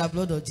offerings with the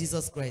blood of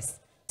Jesus Christ.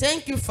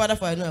 Thank you, Father,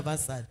 for your name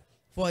answered.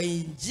 For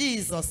in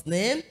Jesus'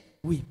 name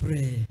we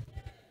pray.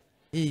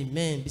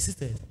 Amen. Be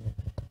seated.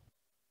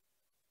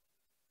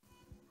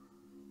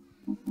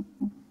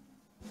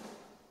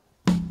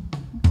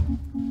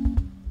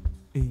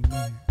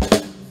 Amen.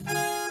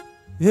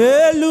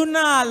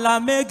 Eluna la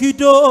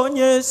megido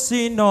nye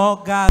sino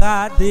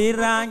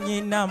garadira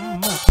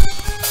nyinam.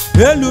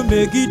 Elu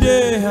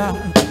megide ha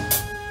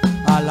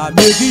ala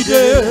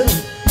megide.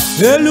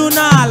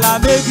 Eluna la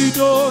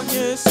megido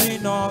nye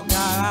sino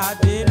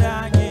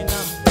garadira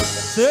nyinam.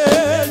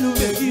 Elu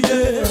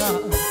megide ha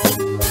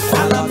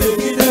ala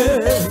megide.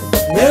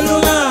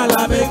 Eluna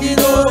la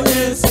megido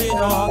nye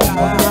sino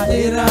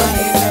garadira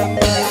nyinam.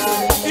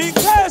 In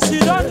case you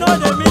don't know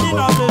the meaning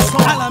of the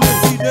song, ala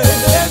megide.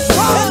 The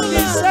song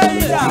is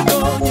saying that.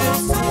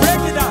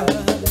 Break it down.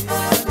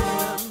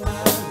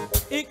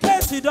 In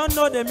case you don't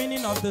know the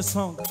meaning of the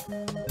song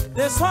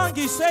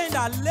is saying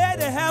that let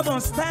the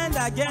heavens stand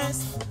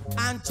against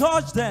and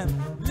judge them.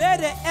 Let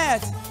the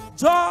earth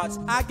judge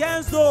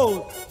against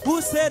those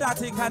who say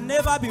that it can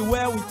never be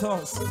well with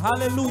us.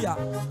 Hallelujah.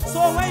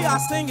 So when you are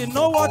singing,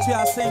 know what you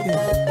are singing.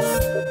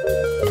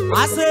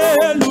 I say,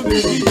 Elu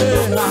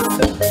megide,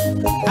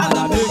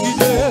 ala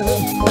megide,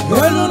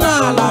 Eluna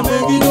ala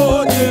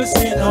megido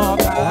yesino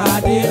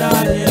karadira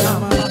yena.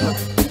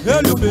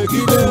 Elu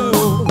megide,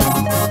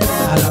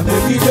 ala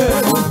megide,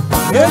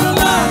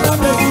 Eluna ala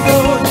megido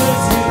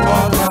yesino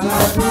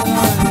karadira.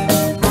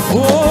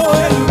 Oh,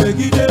 Elu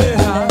megide,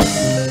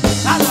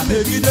 ala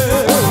megide,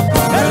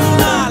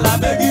 Eluna ala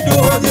megido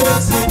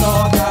yesino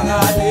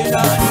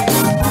karadira.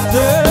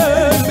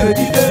 Elu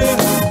megide,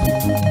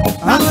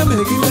 ala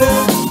megide.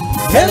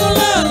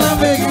 Eluna la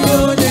megido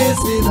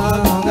yesino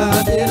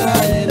karadira.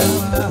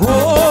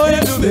 Oh,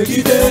 Elu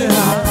megide,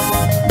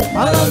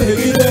 ala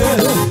megide,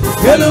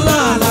 Eluna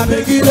la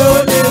megido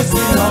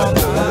yesino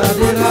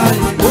karadira.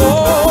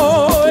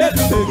 Oh,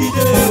 Elu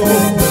megide,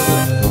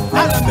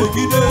 ala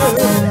megide,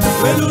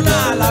 Eluna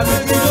la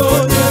megido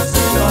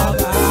yesino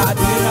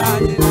karadira.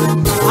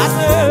 I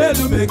say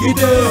Elu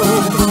megide,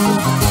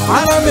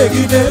 ala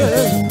megide,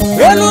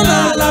 Eluna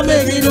la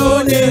megido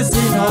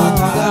yesino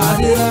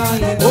karadira.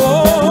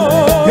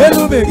 Oh,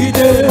 Elu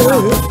megide,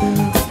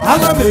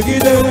 ala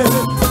megide,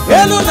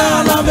 Eluna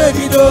la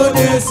megido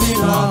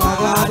yesino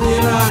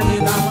karadira.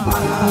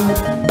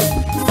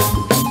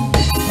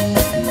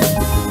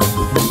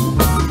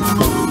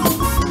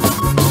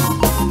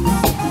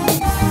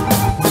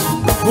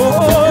 Oh,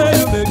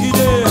 Elu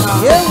megide,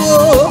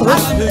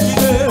 ala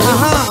megide,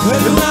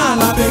 Eluna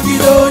la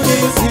megido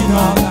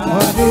yesino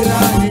karadira.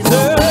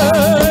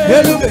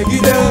 Elu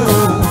megide,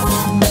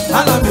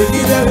 ala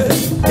megide,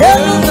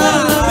 Eluna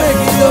la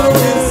megido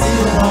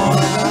yesino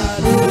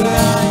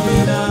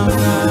karadira.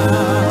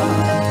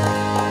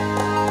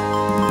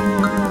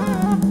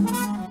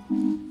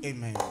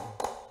 Amen.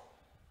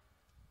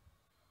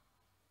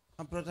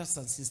 My brothers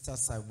and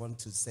sisters, I want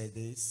to say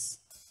this.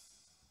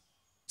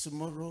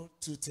 Tomorrow,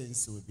 two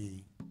things will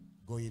be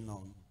going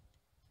on.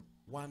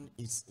 One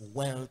is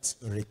wealth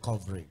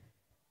recovery.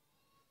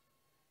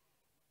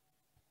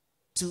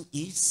 Two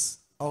is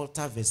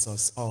altar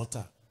versus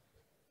altar.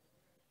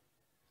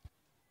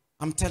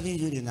 I'm telling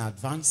you in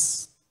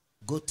advance,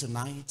 go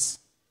tonight.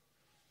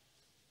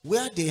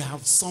 Where they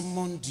have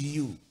summoned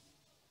you,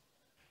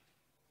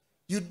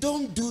 you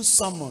don't do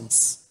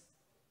summons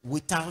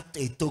without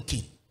a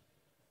token.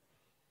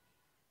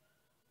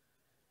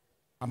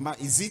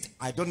 Is it?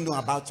 I don't know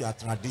about your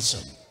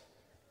tradition.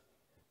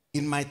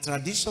 In my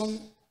tradition,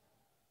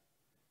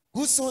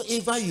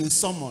 whosoever you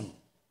summon,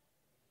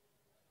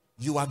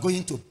 you are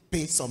going to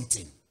pay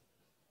something.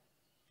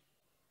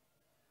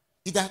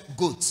 Either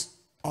goat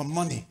or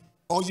money.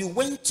 Or you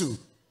went to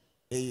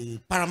a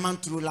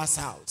paramount ruler's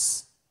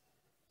house.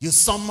 You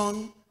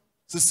summon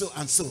so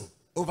and so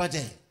over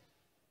there.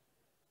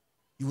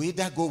 You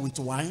either go with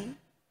wine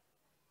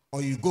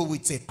or you go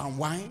with a palm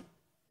wine.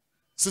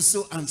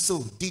 So and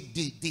so did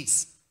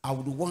this. I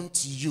would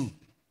want you.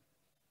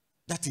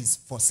 That is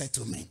for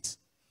settlement.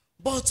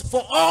 But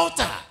for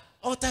altar,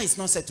 altar is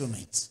not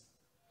settlement.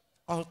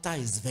 Altar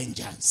is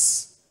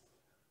vengeance.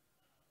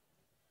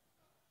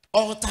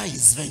 Altar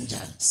is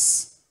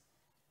vengeance.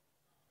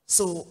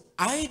 So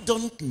I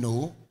don't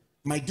know.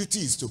 My duty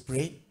is to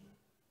pray.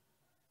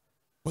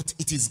 But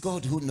it is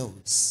God who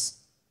knows.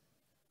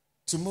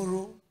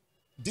 Tomorrow,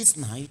 this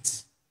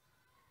night,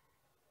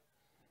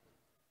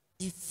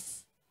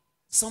 if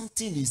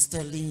something is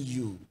telling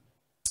you,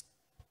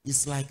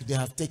 it's like they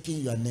have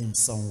taken your name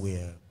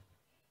somewhere.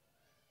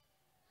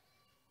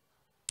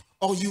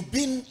 Or you've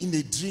been in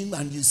a dream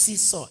and you see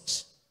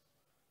such.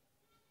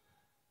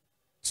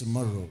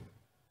 Tomorrow,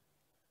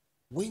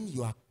 when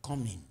you are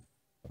coming,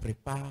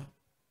 prepare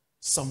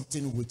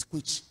something with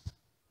which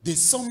they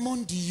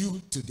summoned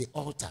you to the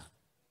altar.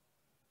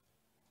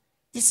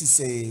 This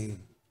is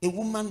a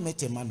woman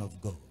met a man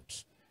of God.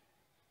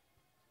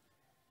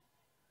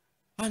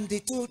 And they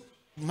told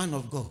man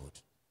of God,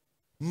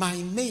 my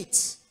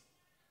mate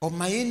or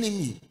my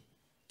enemy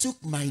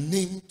took my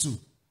name to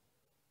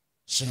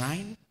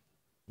shrine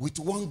with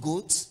one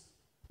goat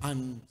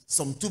and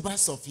some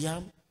tubers of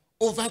yam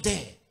over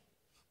there.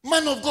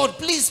 Man of God,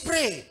 please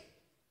pray.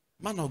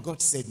 Man of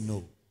God said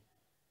no.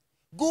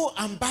 Go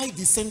and buy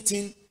the same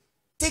thing,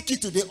 take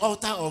it to the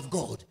altar of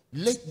God.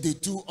 Let the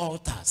two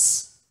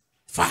altars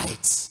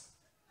fight.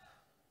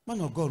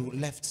 Man of God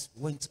left,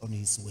 went on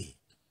his way.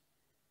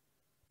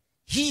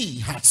 He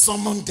had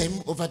summoned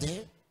them over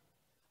there,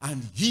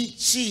 and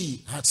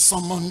she had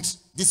summoned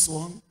this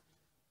one.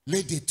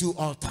 Let the two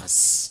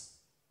altars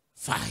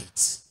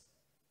fight.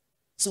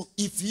 So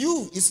if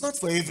it's not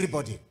for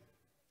everybody.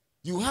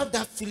 You have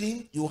that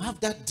feeling, you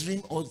have that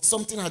dream, or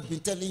something has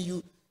been telling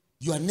you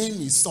your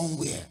name is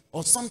somewhere,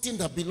 or something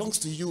that belongs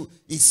to you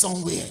is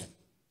somewhere,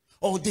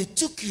 or they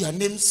took your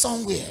name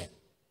somewhere.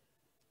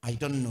 I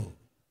don't know.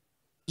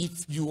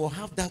 If you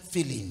have that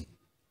feeling,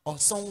 or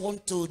someone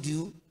told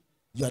you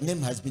your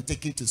name has been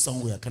taken to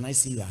somewhere, can I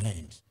see your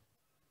hand?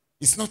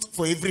 It's not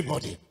for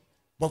everybody.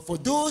 But for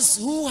those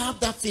who have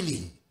that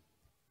feeling,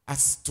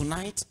 as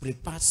tonight,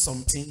 prepare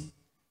something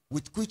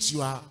with which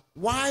you are,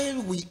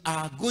 while we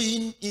are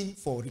going in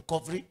for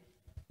recovery,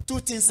 two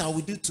things I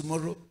will do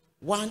tomorrow.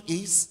 One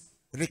is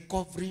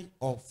recovery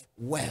of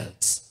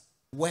wealth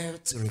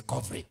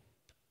recovery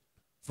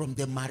from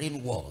the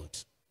marine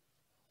world.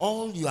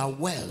 All your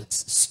wealth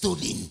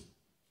stolen,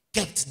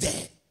 kept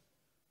there.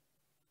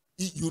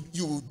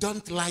 You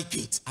don't like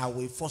it, I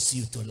will force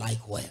you to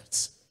like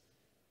wealth.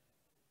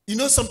 You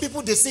know, some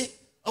people, they say,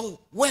 oh,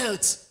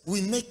 wealth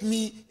will make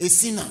me a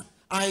sinner.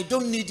 I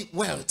don't need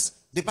wealth.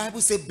 The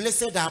Bible says,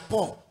 blessed are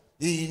poor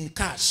in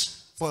cash,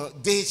 for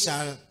they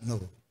shall, no,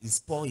 it's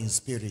poor in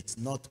spirit,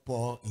 not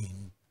poor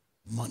in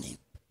money.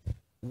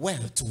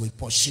 Wealth will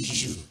pursue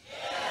you.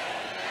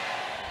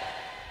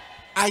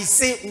 I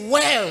say,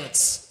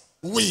 wealth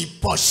will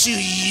pursue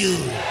you.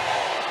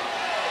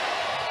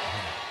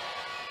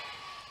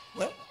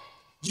 Well,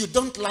 you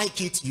don't like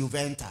it, you've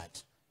entered.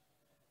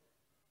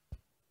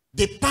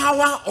 The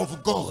power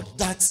of God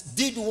that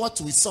did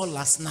what we saw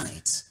last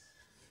night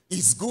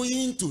is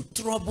going to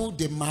trouble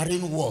the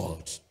marine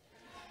world.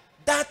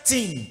 That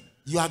thing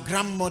your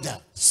grandmother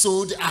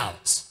sold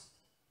out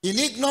in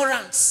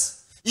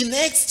ignorance, in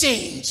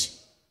exchange,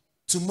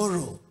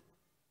 tomorrow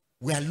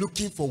we are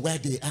looking for where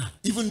they are.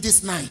 Even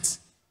this night,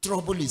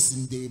 trouble is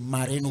in the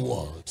marine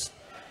world.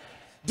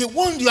 The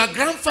one your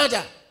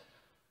grandfather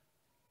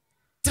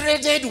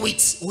traded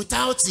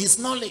without his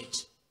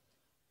knowledge.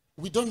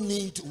 We don't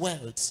need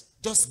wealth.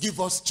 Just give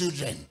us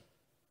children.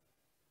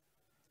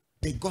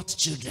 They got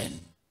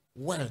children.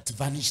 Wealth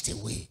vanished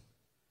away.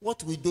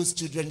 What will those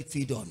children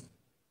feed on?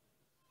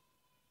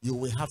 You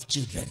will have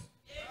children.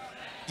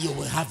 You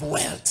will have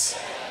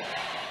wealth.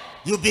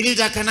 You believe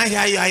that? Can I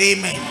hear you?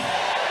 Amen.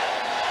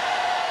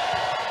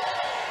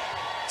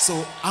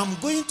 So I'm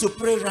going to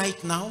pray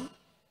right now.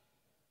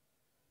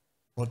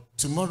 But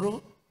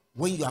tomorrow,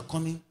 when you are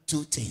coming,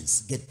 two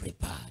things. Get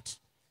prepared.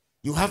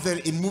 You have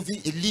a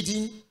movie, a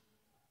leading.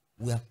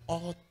 We are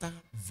altar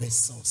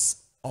versus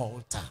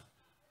altar.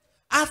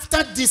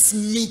 After this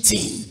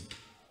meeting,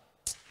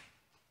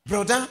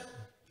 brother,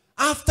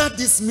 after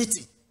this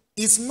meeting,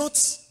 it's not,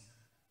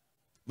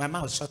 my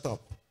mouth, shut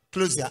up.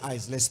 Close your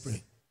eyes, let's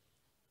pray.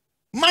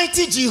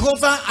 Mighty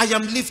Jehovah, I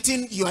am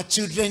lifting your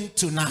children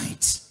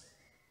tonight.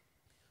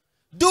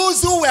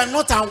 Those who were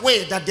not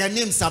aware that their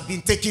names have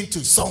been taken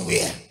to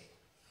somewhere,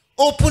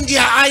 open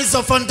their eyes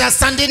of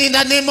understanding in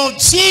the name of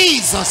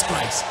Jesus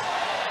Christ.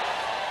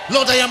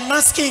 Lord, I am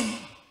asking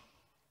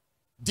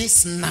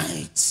this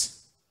night,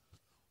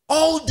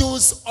 all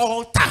those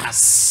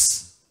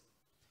altars,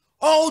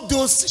 all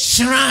those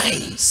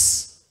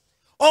shrines,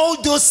 all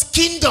those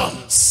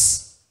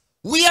kingdoms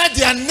where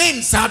their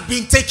names have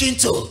been taken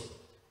to,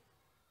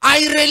 I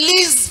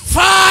release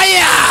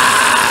fire.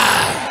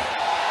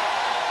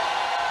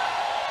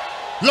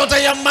 Lord, I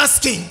am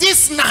asking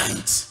this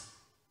night,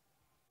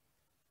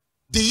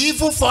 the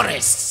evil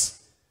forests,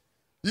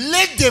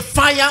 let the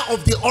fire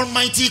of the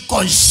Almighty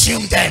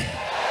consume them.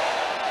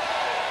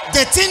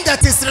 The thing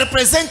that is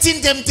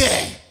representing them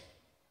there,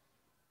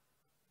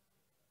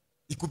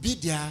 it could be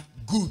their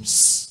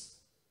goods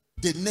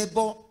the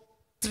neighbor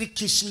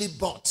trickishly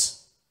bought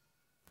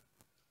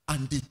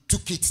and they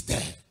took it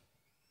there.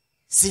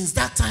 Since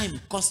that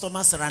time,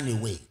 customers ran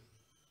away.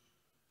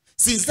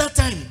 Since that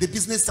time, the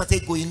business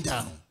started going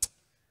down.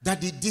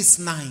 Daddy, this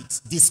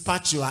night,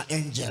 dispatch your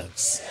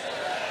angels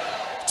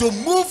to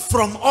move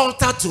from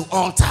altar to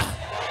altar,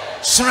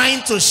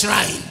 shrine to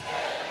shrine,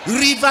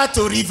 river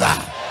to river,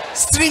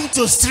 stream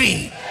to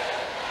stream,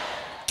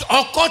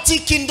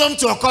 occultic kingdom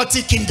to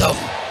occultic kingdom.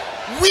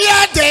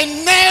 Where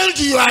they nailed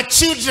your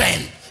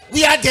children,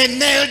 where they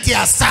nailed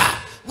their star,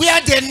 where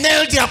they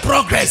nailed their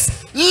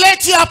progress,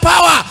 let your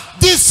power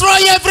destroy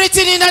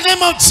everything in the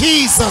name of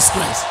Jesus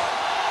Christ.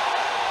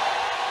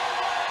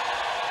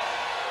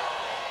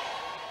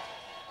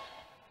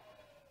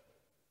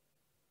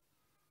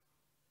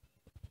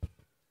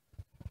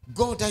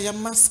 God, I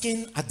am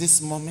asking at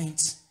this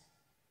moment,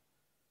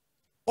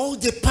 all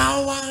the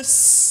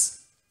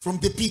powers from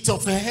the pit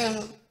of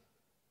hell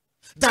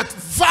that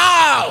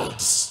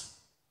vowed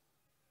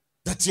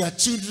that your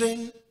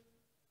children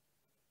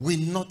will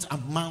not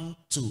amount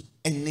to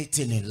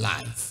anything in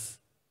life.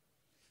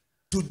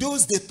 To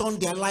those they turn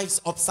their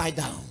lives upside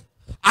down,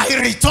 I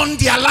return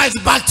their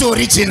lives back to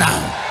original.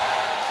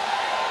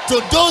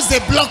 To those they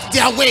block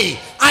their way,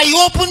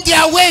 I open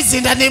their ways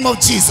in the name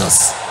of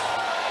Jesus.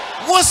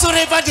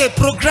 Whatsoever they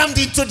programmed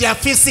into their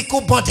physical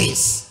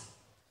bodies,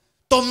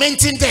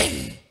 tormenting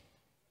them,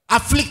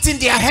 afflicting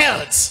their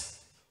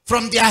health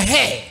from their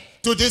hair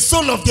to the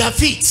sole of their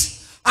feet,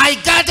 I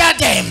gather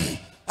them,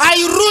 I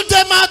root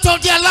them out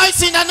of their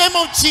lives in the name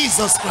of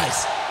Jesus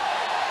Christ.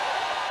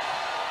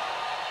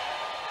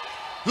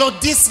 Lord,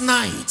 this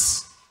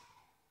night,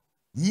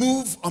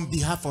 move on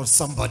behalf of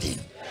somebody.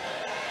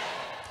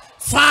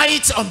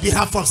 Fight on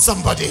behalf of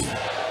somebody.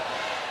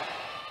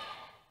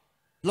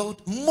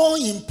 Lord, more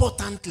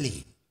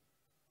importantly,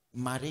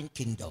 marine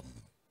kingdom,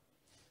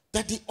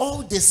 that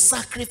all the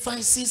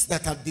sacrifices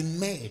that have been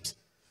made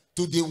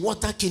to the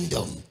water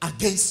kingdom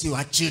against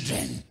your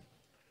children,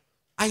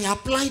 I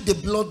apply the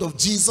blood of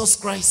Jesus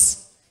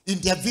Christ in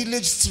their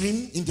village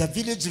stream, in their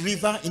village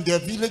river, in their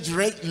village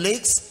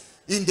lakes,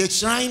 in the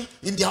shrine,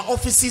 in their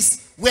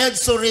offices,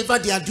 wheresoever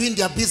they are doing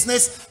their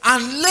business,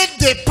 and let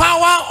the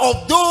power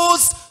of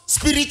those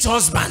spirit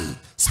husband,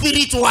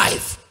 spirit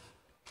wife,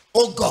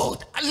 oh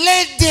God,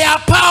 let their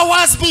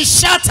powers be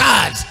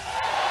shattered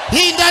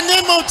in the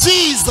name of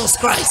Jesus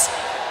Christ.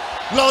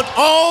 Lord,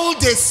 all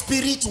the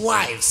spirit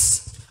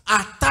wives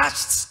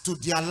attached to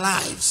their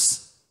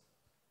lives,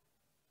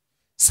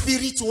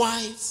 spirit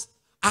wives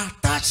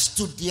attached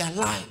to their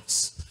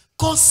lives,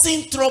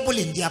 causing trouble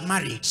in their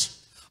marriage,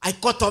 I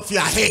cut off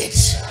your head.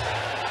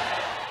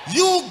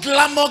 You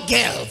glamour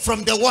girl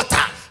from the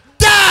water,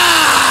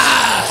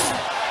 die!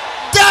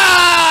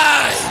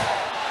 Die!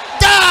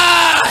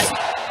 Die!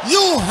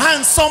 You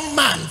handsome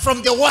man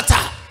from the water,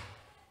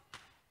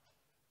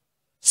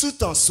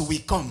 suitors will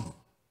come.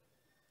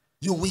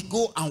 You will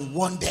go and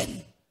warn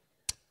them.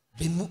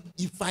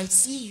 If I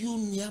see you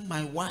near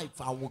my wife,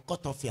 I will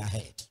cut off your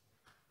head.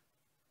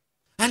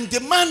 And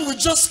the man will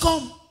just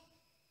come.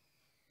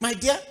 My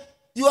dear,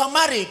 you are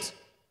married.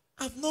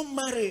 I'm not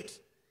married.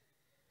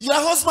 Your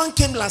husband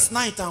came last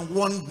night and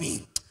warned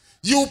me.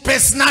 You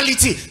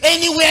personality,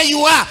 anywhere you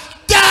are,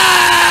 die!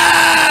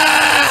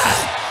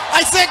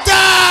 I said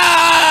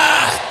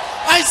die!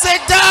 I said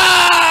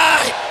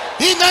die!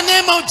 In the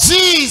name of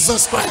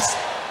Jesus Christ.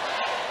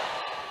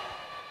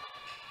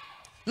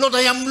 Lord,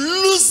 I am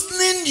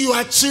loosening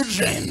your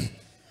children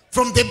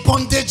from the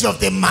bondage of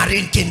the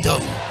marine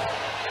kingdom.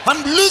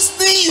 I'm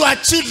loosening your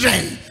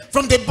children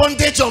from the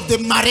bondage of the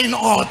marine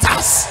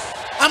altars.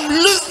 I'm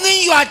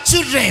loosening your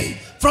children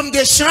from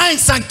the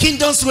shrines and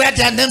kingdoms where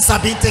their names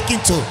have been taken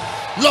to.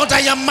 Lord,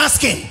 I am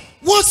asking,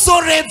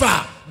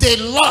 whatsoever they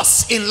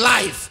lost in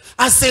life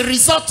as a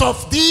result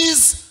of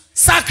these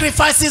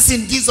sacrifices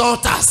in these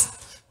altars,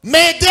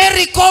 may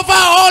they recover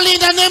all in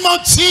the name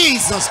of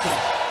Jesus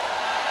Christ.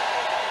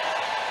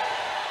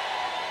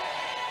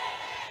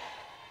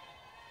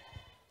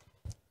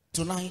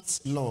 Tonight,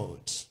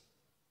 Lord,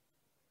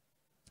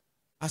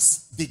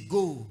 as they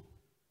go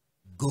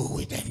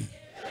with them.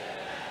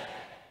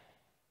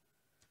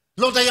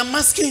 Lord, I am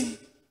asking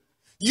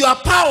your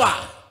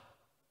power,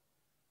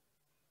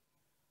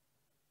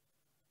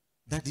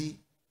 Daddy,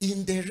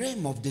 in the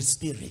realm of the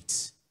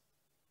spirit,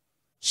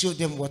 show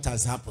them what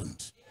has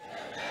happened.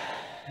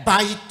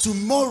 By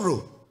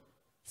tomorrow,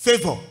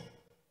 favor,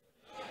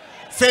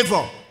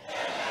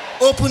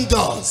 open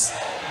doors,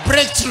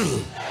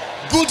 breakthrough,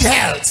 good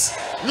health,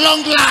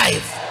 long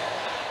life.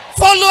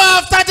 Follow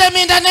after them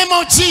in the name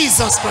of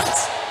Jesus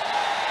Christ.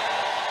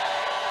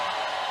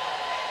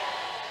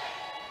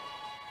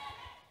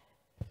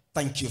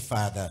 Thank you,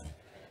 Father.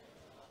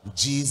 In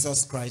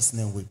Jesus Christ's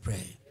name we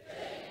pray.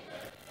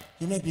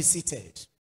 You may be seated.